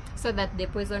you, so that the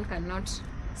poison cannot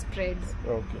spread.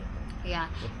 Okay. Yeah,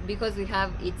 because we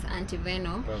have its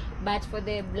antivenom. But for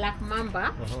the black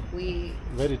mamba, we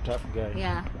Very tough guy.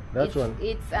 yeah. That one.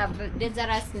 It's a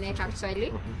dangerous snake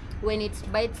actually. When it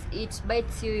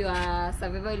bites you, your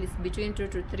survival is between 2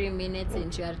 to 3 minutes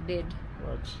and you are dead.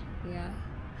 What? Yeah.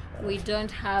 We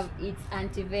don't have its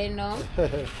antivenom.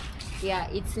 Yeah,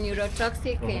 it's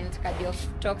neurotoxic and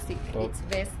cardiotoxic. It's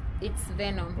it's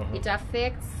venom. It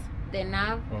affects the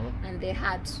nerve and the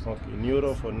heart. Okay,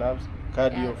 neuro for nerves,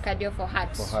 cardio, cardio for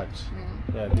heart.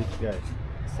 Yeah, this guy.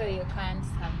 So you can't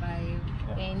survive.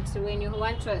 And when you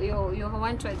want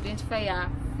to identify a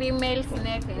female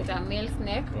snake and a male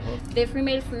snake, the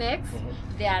female snakes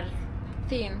they are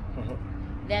thin.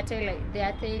 Their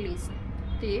tail is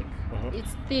thick.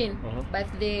 It's thin, but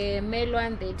the male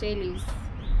one, the tail is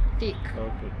thick.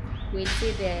 Okay. We'll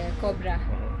see the cobra.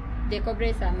 The cobra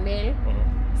is a male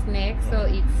snake, so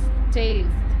its tail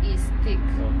is thick.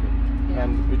 Okay.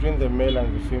 And between the male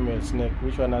and the female snake,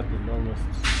 which one has the longest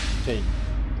tail?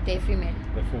 The female.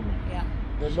 The female. Yeah.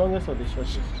 The longest or the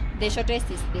shortest? The shortest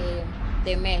is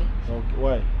the male. Okay.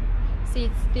 Why? See,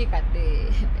 it's thick at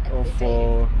the Oh, the for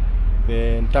tail. the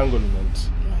entanglement.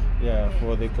 Yeah.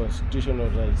 For the constitutional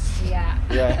rights. Yeah.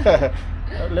 Yeah.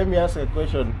 Let me ask a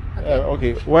question.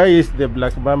 Okay. Why is the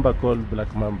black mamba called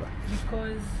black mamba?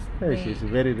 Because Hey, she's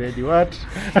very ready. What?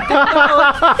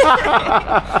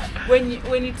 when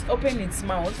it's open its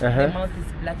mouth, the mouth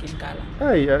is black in color.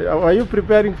 Hey, are you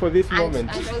preparing for this And moment?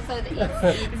 also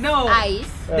its No. eyes.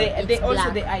 They also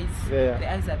black. the eyes. Yeah.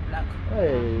 The eyes are black.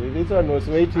 Hey, this one was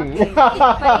waiting.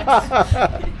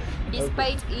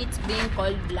 Despite it being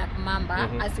called black mamba,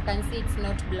 as you can see, it's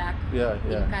not black. Yeah.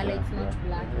 In color, it's not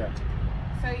black. Yeah.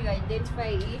 So you identify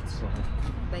it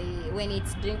by when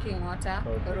it's drinking water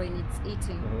or when it's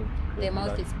eating. The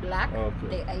mouth is black,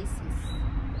 the eyes is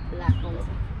black also.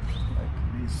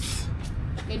 Like this.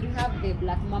 And you have the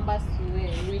black mambas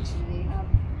which they have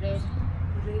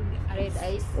red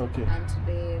eyes and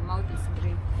the mouth is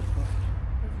green.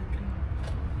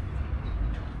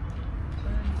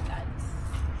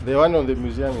 The one on the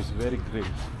museum is very great.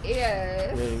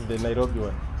 Yes. The Nairobi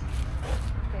one.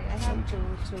 Okay, I have to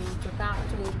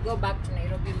go back to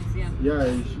Nairobi Museum. Yeah,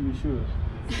 you should.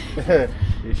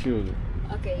 You should.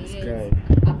 Okay, It's yes.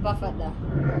 kind. A pafada.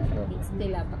 It's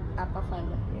still a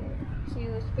pafada. So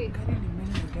you speak.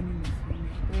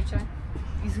 Which one?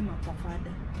 Isn't a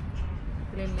pafada.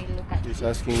 Let me look at He's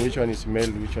asking which one is male,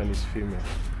 which one is female.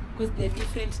 Because they're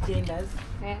different genders.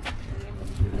 Yeah.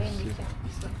 Let me check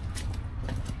this one.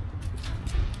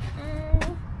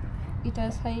 It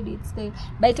has hide its tail.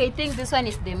 But I think this one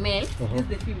is the male. This is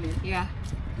the female. Yeah.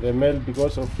 The male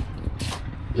because of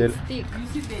the, It's thick. You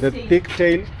see the the tail? thick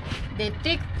tail. The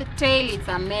thick tail is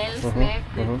a male snake.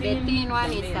 The thin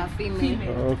one is a female.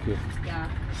 Okay. Yeah.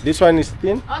 This one is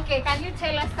thin. Okay, can you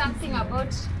tell us something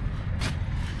about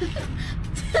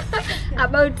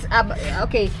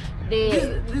okay, This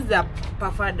is a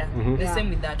pafada. The Yeah. same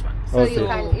with that one. so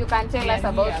you can tell us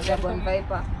about Gabon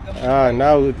viper.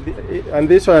 Now, and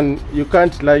this one, you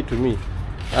can't lie to me.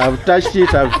 I've touched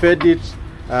it, I've fed it,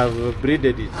 I've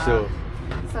breeded it. So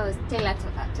So tell us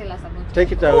about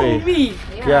take it Oh, away. me!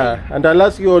 Yeah, and I'll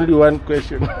ask you only one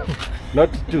question, not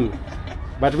two.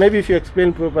 But maybe if you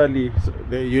explain properly,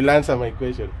 you'll answer my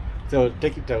question. So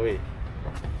take it away.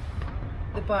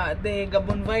 The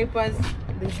Gabon vipers,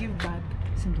 they give birth.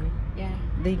 Yeah.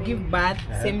 They give birth,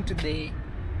 same to the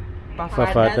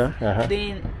Pafada, pafadas.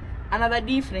 Then another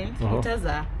difference, it has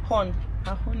a horn.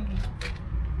 A horn.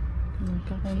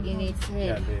 In its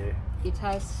head, it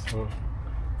has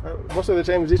Most of the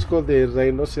time, it's called the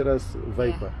rhinoceros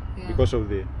viper Yeah. because of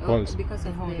the horns. because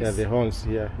of this. Yeah, the horns.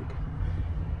 Yeah,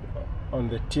 on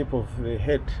the tip of the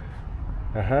head.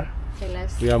 Tell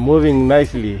us. We are moving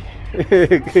nicely.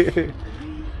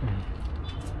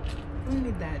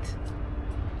 Only that.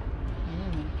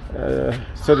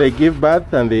 So they give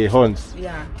birth and the horns.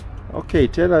 Yeah. Okay,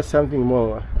 tell us something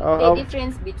more. The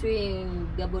difference between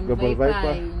Gabon Gabon viper viper.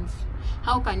 and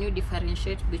how can you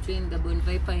differentiate between Gabon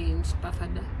viper and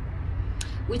pafada?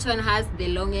 Which one has the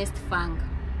longest fang?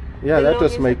 Yeah, The that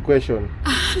was my longest- question.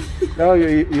 Now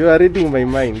you are reading my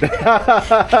mind. The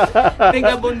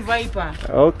Gabon viper.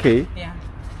 Okay. Yeah.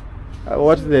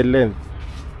 What's the length?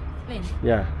 Length.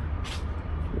 Yeah.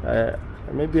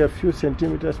 Maybe a few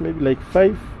centimeters, maybe like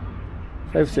 5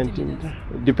 centimeters,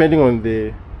 depending on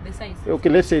the. The size. Okay,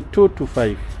 let's say 2 to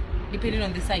 5. Depending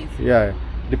on the size. Yeah,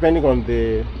 depending on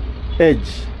the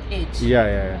edge. Age.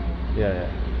 Yeah.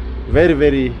 Very,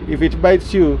 very. If it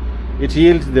bites you, it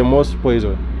yields the most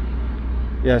poison.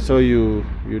 Yeah, so you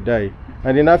die.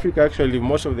 And in Africa, actually,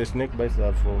 most of the snake bites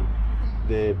are from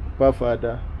the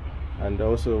pafada, and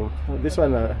also this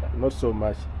one not so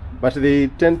much, but they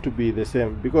tend to be the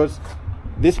same because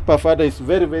this pafada is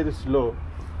very, very slow,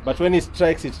 but when it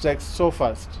strikes so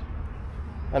fast,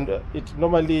 and it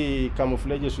normally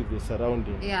camouflages with the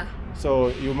surrounding. Yeah. So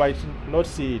you might not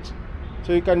see it.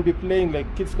 So you can be playing,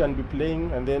 like kids can be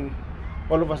playing, and then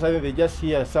all of a sudden they just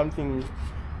hear something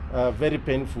very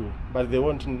painful, but they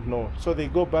won't know. So they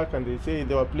go back and they say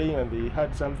they were playing and they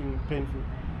had something painful,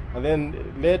 and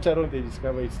then later on they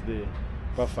discover it's the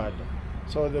father.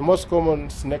 So the most common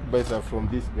snake bites are from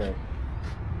this guy.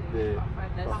 The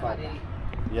father.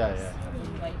 Yeah,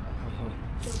 yeah.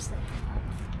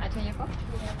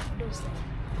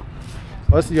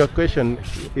 What's your question?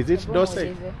 Is it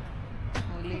docile?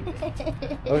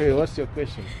 Okay, what's your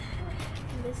question?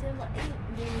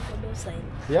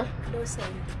 Yeah?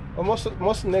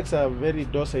 Most snakes are very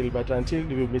docile, but until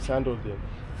you mishandle them,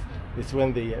 it's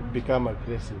when they become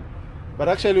aggressive. But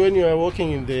actually, when you are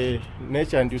walking in the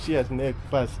nature and you see a snake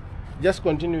pass, just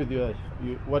continue with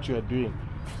what you are doing.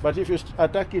 But if you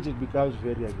attack it, it becomes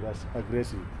very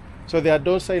aggressive. So they are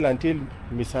docile until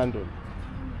mishandled.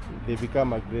 They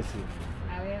become aggressive.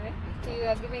 So you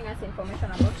are giving us information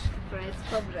about forest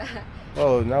cobra.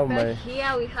 Oh, now So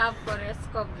here we have forest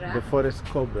cobra. the forest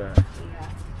cobra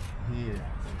Yeah. here,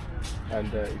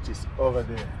 and it is over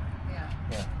there. Yeah.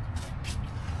 Yeah.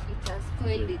 It has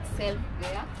coiled itself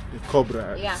there. The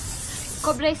cobra. Yeah.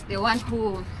 Cobra is the one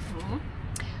who,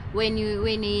 when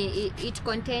it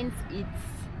contains its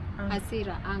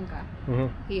hasira, anger,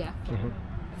 here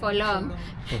for long,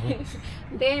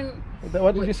 then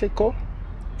What did you say?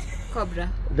 cobra.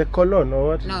 The colon or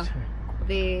what? No,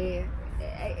 the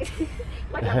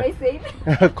what have I said?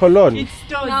 Colon. It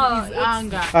stores No, his it's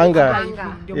anger. Anger.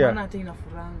 Anger. Yeah.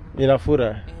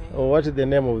 Inafura. Or what is the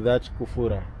name of that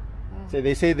kufura? So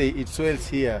they say it swells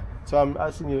here. So I'm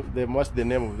asking you, what's the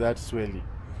name of that swelling?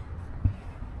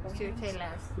 To tell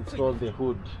us. It's called the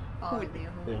hood. Oh,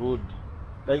 The hood.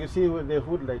 Like you see with the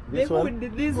hood like this one?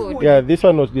 This hood. Yeah, this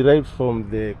one was derived from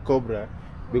the cobra.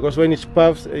 Because when it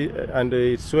puffs and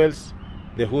it swells,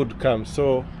 the hood comes.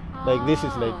 So like this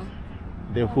is like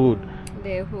the hood.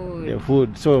 The hood. The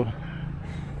hood. So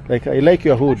like I like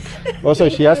your hood. Also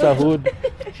she has a hood.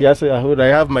 She has a hood. I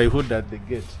have my hood at the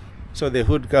gate. So the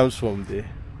hood comes from the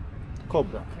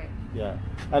cobra. Okay. Yeah.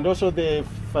 And also the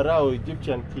Pharaoh,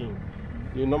 Egyptian king.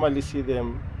 You normally see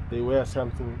them, they wear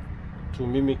something to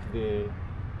mimic the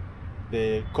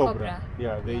cobra.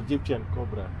 Yeah, the Egyptian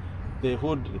cobra. The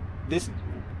hood, this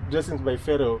dressings by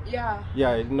Pharaoh. Yeah.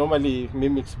 Yeah, it normally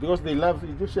mimics because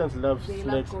Egyptians love They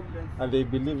snakes love cobras. and they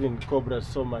believe in cobras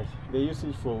so much. They use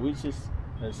it for witches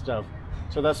and stuff.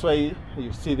 So that's why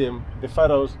you see them, the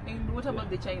pharaohs. And what about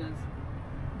the Chinese?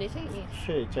 They say yes.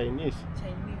 Hey, Chinese.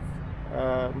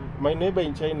 Chinese. My neighbor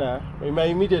in China, my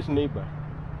immediate neighbor,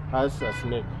 has a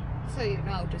snake. So you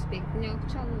know how to speak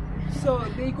Nyokchong. So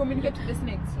they communicate to the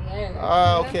snakes.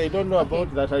 Yeah. Okay, I don't know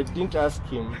about that. I didn't ask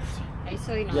him. I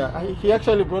saw it. Yeah, he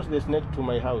actually brought the snake to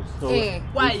my house. So Hey.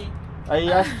 Why? I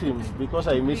asked him because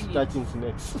I miss touching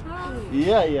snakes.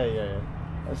 Yeah.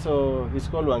 So he's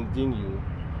called Wang Jingyu.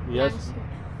 Yes.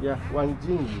 Yeah, Wang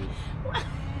Jingyu.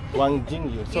 Wang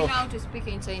Jingyu. You So know how to speak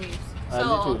in Chinese. A So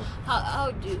little.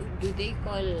 how do they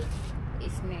call a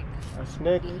snake a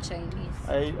snake, in Chinese?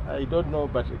 I don't know,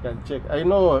 but I can check. I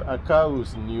know a cow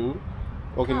is new.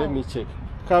 Okay, let me check.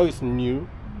 Cow is new.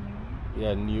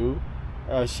 Yeah, new.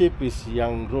 Sheep is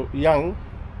young.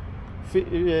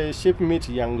 Sheep meat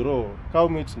young raw. Cow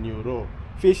meat new raw.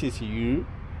 Fish is yu.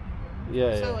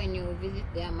 Yeah. So when you visit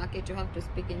their market, you have to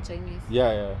speak in Chinese.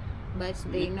 Yeah. But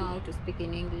they know how to speak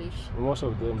in English. Most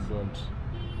of them don't.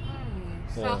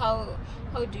 So Yeah. how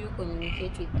do you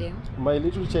communicate with them? My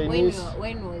little Chinese.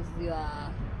 When was your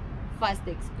first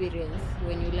experience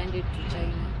when you landed to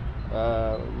China?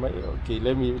 Okay,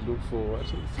 let me look for what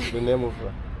is the name of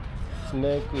a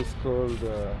snake is called.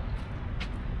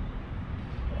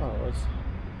 What's?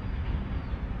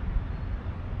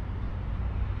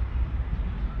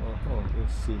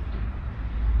 Let's see.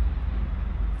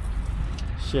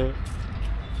 She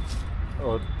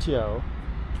or Tiao.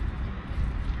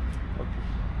 Okay.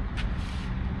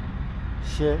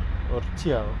 She or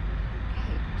Tiao.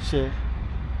 She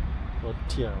or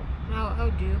Tiao. How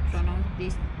do you pronounce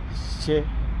this? She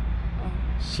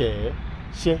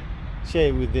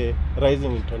with the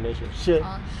rising intonation. She.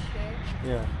 Oh,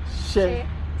 Yeah. She.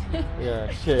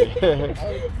 Yeah. She.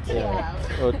 Yeah.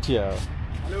 Or Tiao.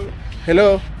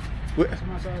 Hello.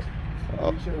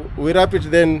 We wrap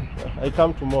it then. I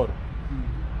come tomorrow.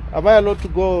 Am I allowed to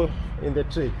go in the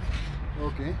trade?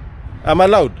 Okay. I'm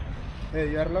allowed. Hey,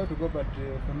 you are allowed to go, but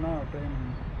for now,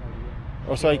 time.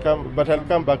 Also, I'll come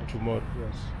back tomorrow.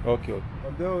 Yes. Okay.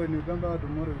 Although when you come back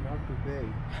tomorrow, you have to pay.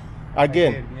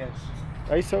 Again? Yes.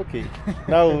 It's okay.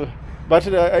 Now, but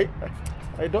I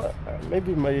don't.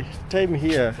 Maybe my time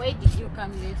here. Why did you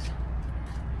come late?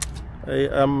 I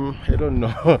don't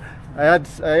know. I had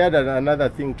another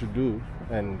thing to do,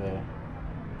 and oh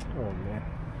man.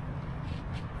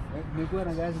 Nilikuwa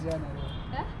na gashi jana.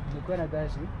 Huh? Nilikuwa na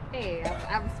gashi. Hey,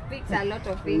 I've speaks a lot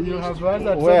of English. You have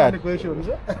answered so Where? many questions.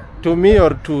 To me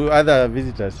or to other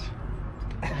visitors?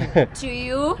 To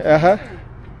you? Uh-huh.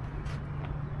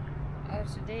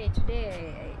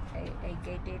 Today I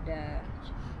guided.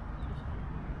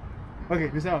 Okay,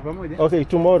 ni sawa pamoja. Okay,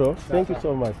 tomorrow. Thank you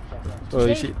so much. So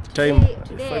Today- is it time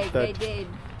Today I 5:30? guided.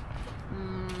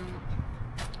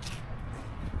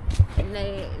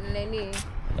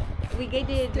 We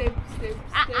guided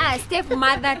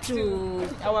stepmother to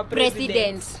Our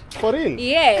president. For real?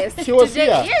 Yes. She was today,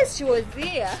 here? Yes, she was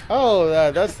here.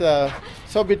 Oh, that's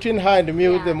so between her and me,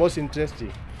 who's Yeah. the most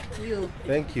interesting? You.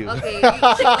 Thank you. Okay.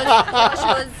 she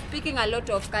was speaking a lot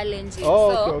of Kalenjin.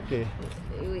 Oh, so okay.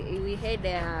 we had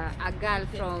a girl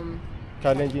from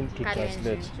Kalenjin to Kalenjin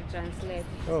translate. to translate.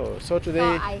 Oh, so So today.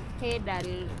 I had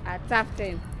a tough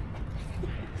time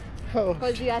Oh.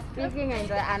 because you are speaking and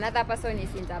another person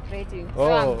is interpreting. So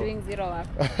Oh. I'm doing zero work.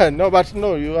 No, but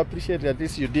no, you appreciate at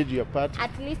least you did your part.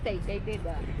 At least I guided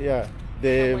her. Yeah,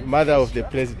 the mother of the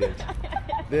president.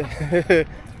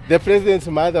 The president's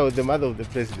mother or the mother of the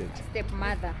president?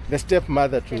 Stepmother. The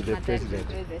stepmother to the Stepmother president.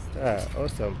 to the president. Ah,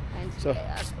 awesome. And So,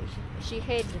 she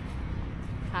had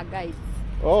her guides.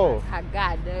 oh, Her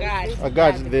guard.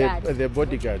 guards, the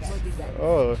bodyguards. Bodyguards.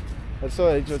 Oh, so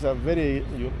it was a very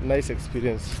nice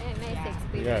experience. Nice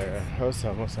experience. Yeah,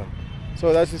 awesome.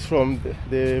 So that is from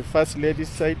the first lady's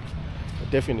side,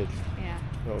 definitely. Yeah.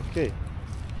 Okay.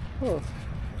 Oh,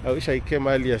 I wish I came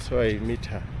earlier so I meet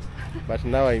her. But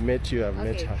now I met you, I've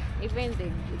met Okay. her. Even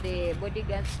the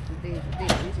bodyguards,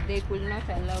 they could not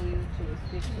allow you to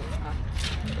speak to her.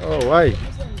 Oh, why?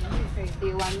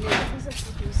 They were new.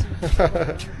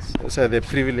 Those are the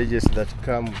privileges that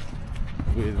come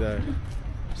with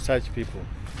such people.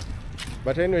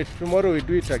 But anyway, tomorrow we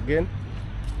do it again.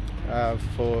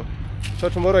 So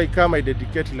tomorrow I come, I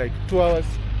dedicate like 2 hours.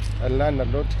 I learn a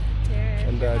lot. Yeah,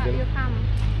 And, then you come.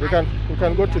 We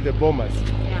can go to the bombers,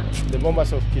 Yeah. the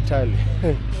bombers of Kitale.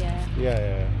 Yeah.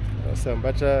 Yeah, awesome.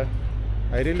 But I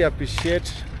really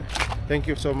appreciate. Thank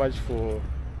you so much for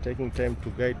taking time to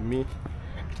guide me.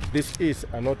 This is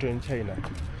ANOTO in China,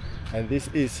 and this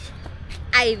is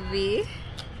Ivy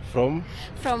from.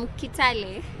 from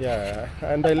Kitale. Yeah,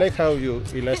 and I like how you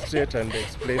illustrate and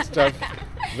explain stuff.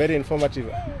 Very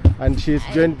informative. And she's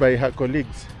joined by her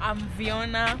colleagues. I'm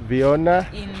Viona Viona,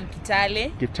 in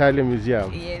Kitale. Kitale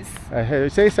Museum. Yes.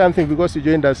 Say something because you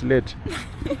joined us late.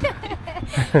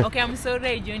 Okay, I'm sorry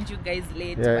I joined you guys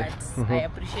late, Yeah. but I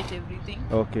appreciate everything.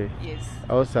 Okay, Yes.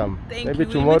 awesome. Thank Maybe you.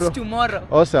 We'll tomorrow. meet tomorrow.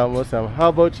 Awesome. How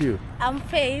about you? I'm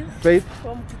Faith Faith?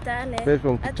 from Kitale. Faith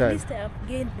from At Kitale. least I have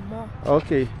gained more.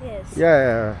 Okay. Yes.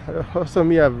 Yeah. Also,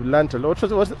 me, I've learned a lot.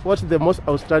 What's the most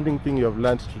outstanding thing you have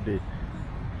learned today?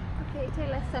 Okay,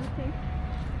 tell us something.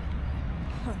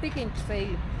 Speaking to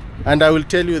Swahili. And I will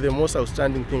tell you the most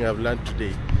outstanding thing I've learned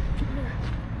today.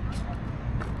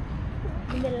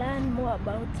 We learn more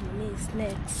about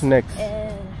snakes. Snakes.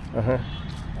 Vile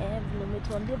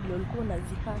umetuambia vile ulikuwa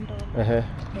unazihandle.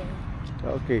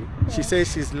 Okay. She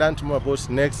says she's learned more about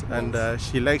snakes, and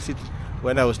she likes it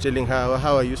when I was telling her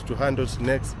how I used to handle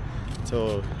snakes.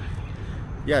 So,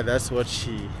 yeah, that's what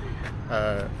she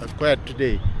acquired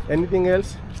today. Anything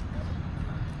else?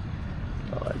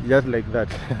 Just like that.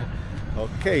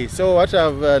 Okay, so what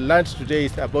I've learned today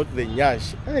is about the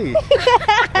nyash. Hey,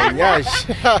 the nyash.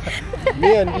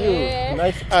 Me and you,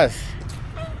 nice us.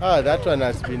 That one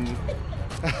has been.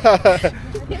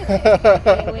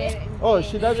 Oh,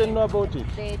 she doesn't know about it.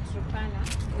 The Trupana,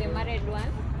 the married ones,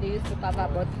 they used to cover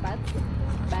both parts,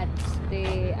 but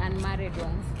the unmarried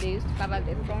ones, they used to cover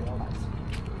the front part.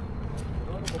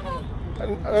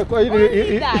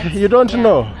 You don't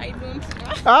know? I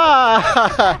don't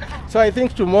know. So I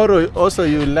think tomorrow also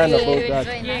you will learn about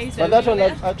that. Yes. But that one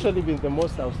has actually been the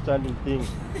most outstanding thing.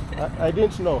 I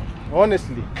didn't know,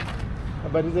 honestly.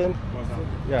 But then,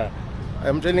 yeah,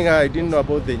 I'm telling her I didn't know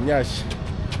about the nyash.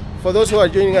 For those who are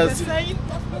joining us,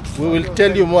 we will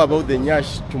tell you more about the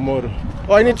nyash tomorrow.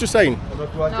 Oh, I need to sign.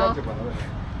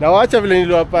 Na wacha vile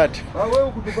niliwapata.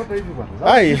 Wewe kutupata hivi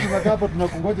bwana. Ai. Tunakaa hapa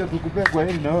tunakungoja tukupea kwa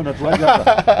hili na wewe unatuacha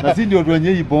hapa. Na sisi ndio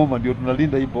wenye hii boma, ndio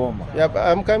tunalinda hii boma. Yeah, but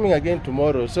I'm coming again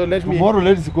tomorrow. So let me. Tomorrow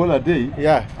let's call a day.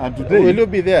 Yeah. And today. Will you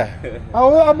be there?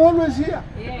 I'm always here.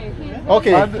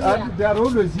 Okay. And they are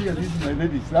always here. This is my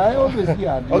ladies. I always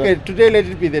here. Okay, today let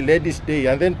it be the ladies' day,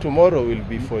 and then tomorrow will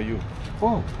be for you.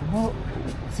 Oh, tomorrow.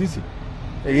 Sisi.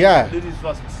 Yeah.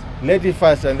 Lady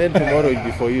first, and then tomorrow will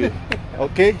be for you.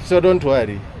 Okay, so don't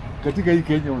worry. Katika hii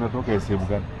Kenya unatoka sehemu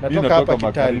gani? Natoka hapa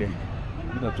Kitale. Mimi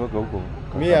natoka huko.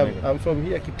 Me, I'm from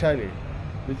here, Kitale.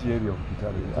 Which area of A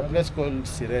Kitale? place called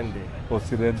Sirende. Oh,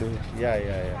 Sirende. Yeah,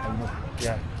 yeah, yeah.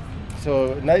 Yeah.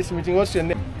 So nice meeting. What's your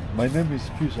name? My name is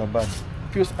Pius Ambani.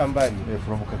 Pius Ambani.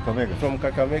 From Kakamega. From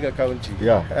Kakamega County.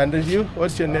 Yeah. And you?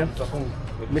 What's your name?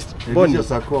 Mr. Elijah Boni.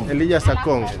 Sakong. Elijah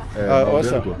Sakong. Mount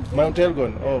Awesome. Elgon. Mount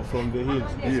Elgon. Oh, from the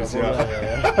hills. Hills,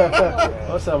 yeah.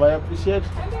 Awesome. I appreciate.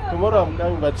 Tomorrow I'm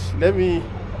coming, but let me,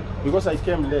 because I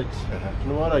came late.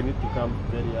 Tomorrow I need to come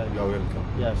very early. You're welcome.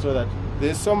 Yeah, so that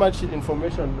there's so much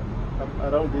information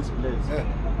around this place,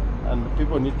 and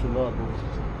people need to know about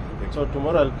it. So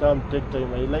tomorrow I'll come, take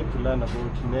time. I like to learn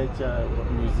about nature,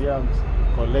 museums,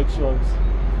 collections,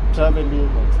 traveling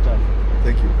and stuff.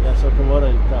 Thank you. Yeah, so tomorrow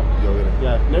I'll come. You're welcome.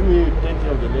 Yeah, let me take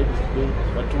care of the ladies today,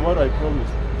 but tomorrow I promise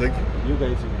Thank you. you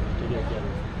guys will take care of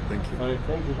it. Thank you. All right,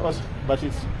 thank you. Also, but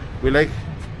we like,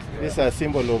 this is a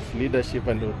symbol of leadership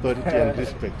and authority and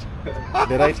respect.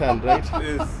 The right hand, right?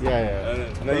 Yes. Yeah,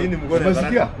 Na hii ni mkono ya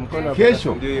Umesikia? baraka. Mkono wa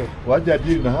Kesho Ndio hiyo. waje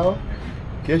adili na hao.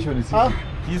 Kesho ni siku.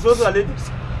 He's also a lady.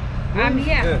 I'm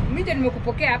here. Mimi ndio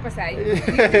nimekupokea hapa sasa hivi.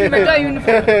 Nimetoa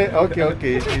uniform. Okay,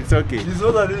 okay, it's okay. He's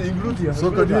also a lady. Include here.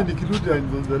 So can you nikirudi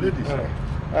on the ladies?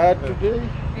 Today,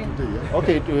 Yeah.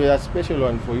 okay, to a special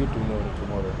one for you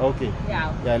tomorrow. Okay.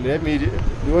 Yeah. Yeah, let me,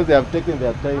 because they have taken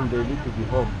their time, they need to be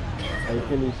home. I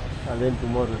finish and then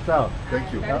tomorrow. So,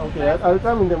 Thank you. okay, I'll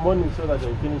come in the morning so that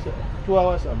I finish. 2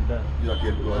 hours, I'm done. You are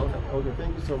welcome. Okay,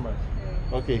 thank you so much.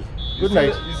 Okay, good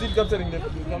night. You still capturing the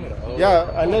camera? Oh.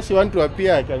 Yeah, unless you want to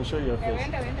appear, I can show your face.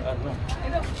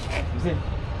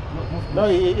 No,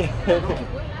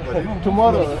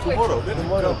 tomorrow. Tomorrow.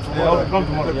 Tomorrow. I'll come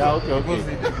tomorrow. Yeah, okay, okay.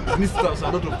 Because it needs a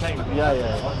lot of time. Yeah,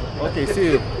 yeah. Okay,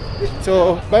 see you.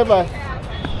 So, bye bye.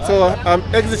 So, I'm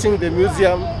exiting the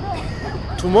museum.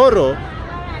 Tomorrow,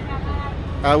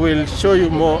 I will show you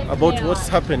more about what's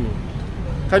happening.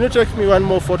 Can you take me one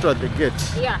more photo at the gate?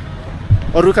 Yeah.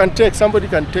 Or we can take, somebody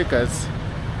can take us.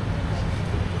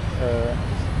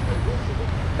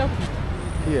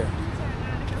 Here.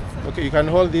 Okay, you can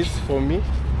hold this for me.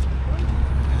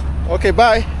 Okay,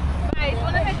 bye. Bye.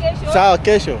 Tuonane kesho. Sawa,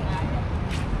 kesho.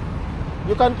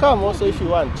 You can come also if you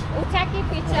want. Utaki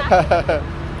picha.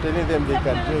 Telling them they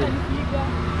can join.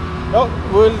 No,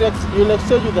 you'll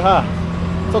exchange with her.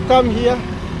 So come here.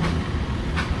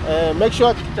 Make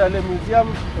sure the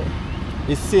museum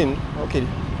is seen. Okay.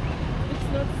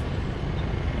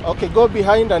 Okay, go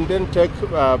behind and then take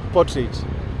portrait,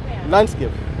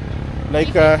 landscape.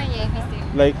 Like,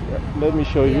 let me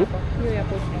show you.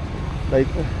 Like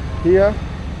here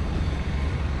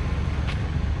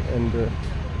and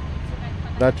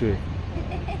that way.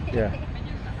 Yeah.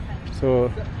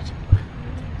 So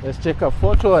let's take a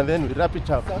photo and then we wrap it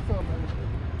up.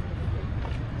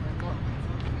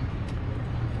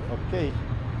 Okay.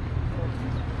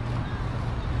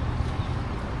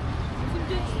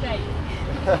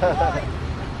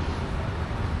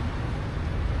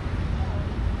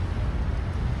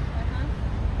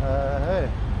 Hey.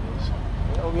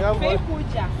 We have one.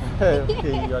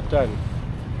 Okay, your turn.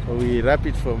 So we wrap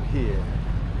it from here.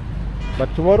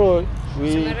 But tomorrow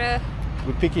we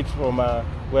pick it from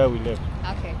where we left.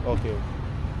 Okay. Okay.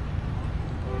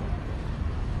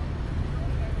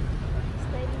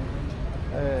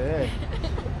 Hey,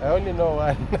 I only know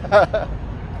one.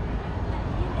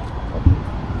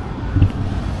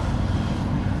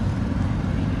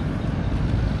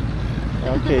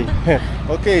 Okay.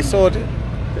 Okay, so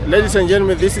ladies and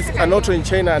gentlemen, this is ANOTO in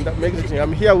China and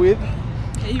I'm here with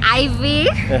Ivy.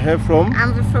 From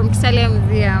I'm from Kitale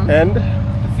Museum. and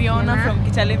Fiona from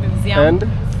Kitale Museum. and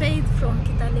Faith from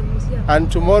Kitale Museum.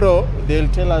 and tomorrow they'll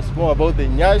tell us more about the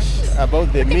Nyash,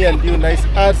 about the Me and You Nice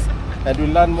Arts, and we'll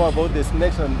learn more about the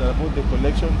snakes and about the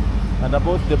collection and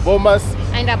about the bombers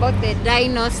And about the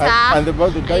dinosaur. and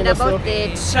about the And dinosaur about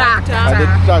the tractor. and the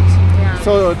trucks.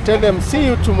 So tell them, see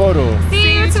you tomorrow.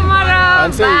 See you tomorrow.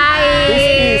 And say, Bye.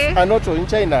 this is ANOTO in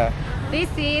China. This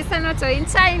is ANOTO in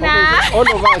China. Okay, so all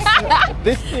of us,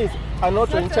 this is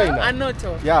ANOTO in China.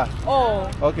 ANOTO. Yeah. Oh.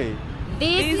 Okay.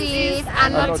 This is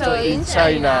ANOTO ANOTO in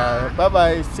China. Bye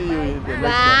bye. See you in the next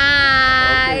one.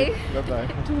 Bye. Okay. Bye bye.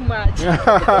 Too much.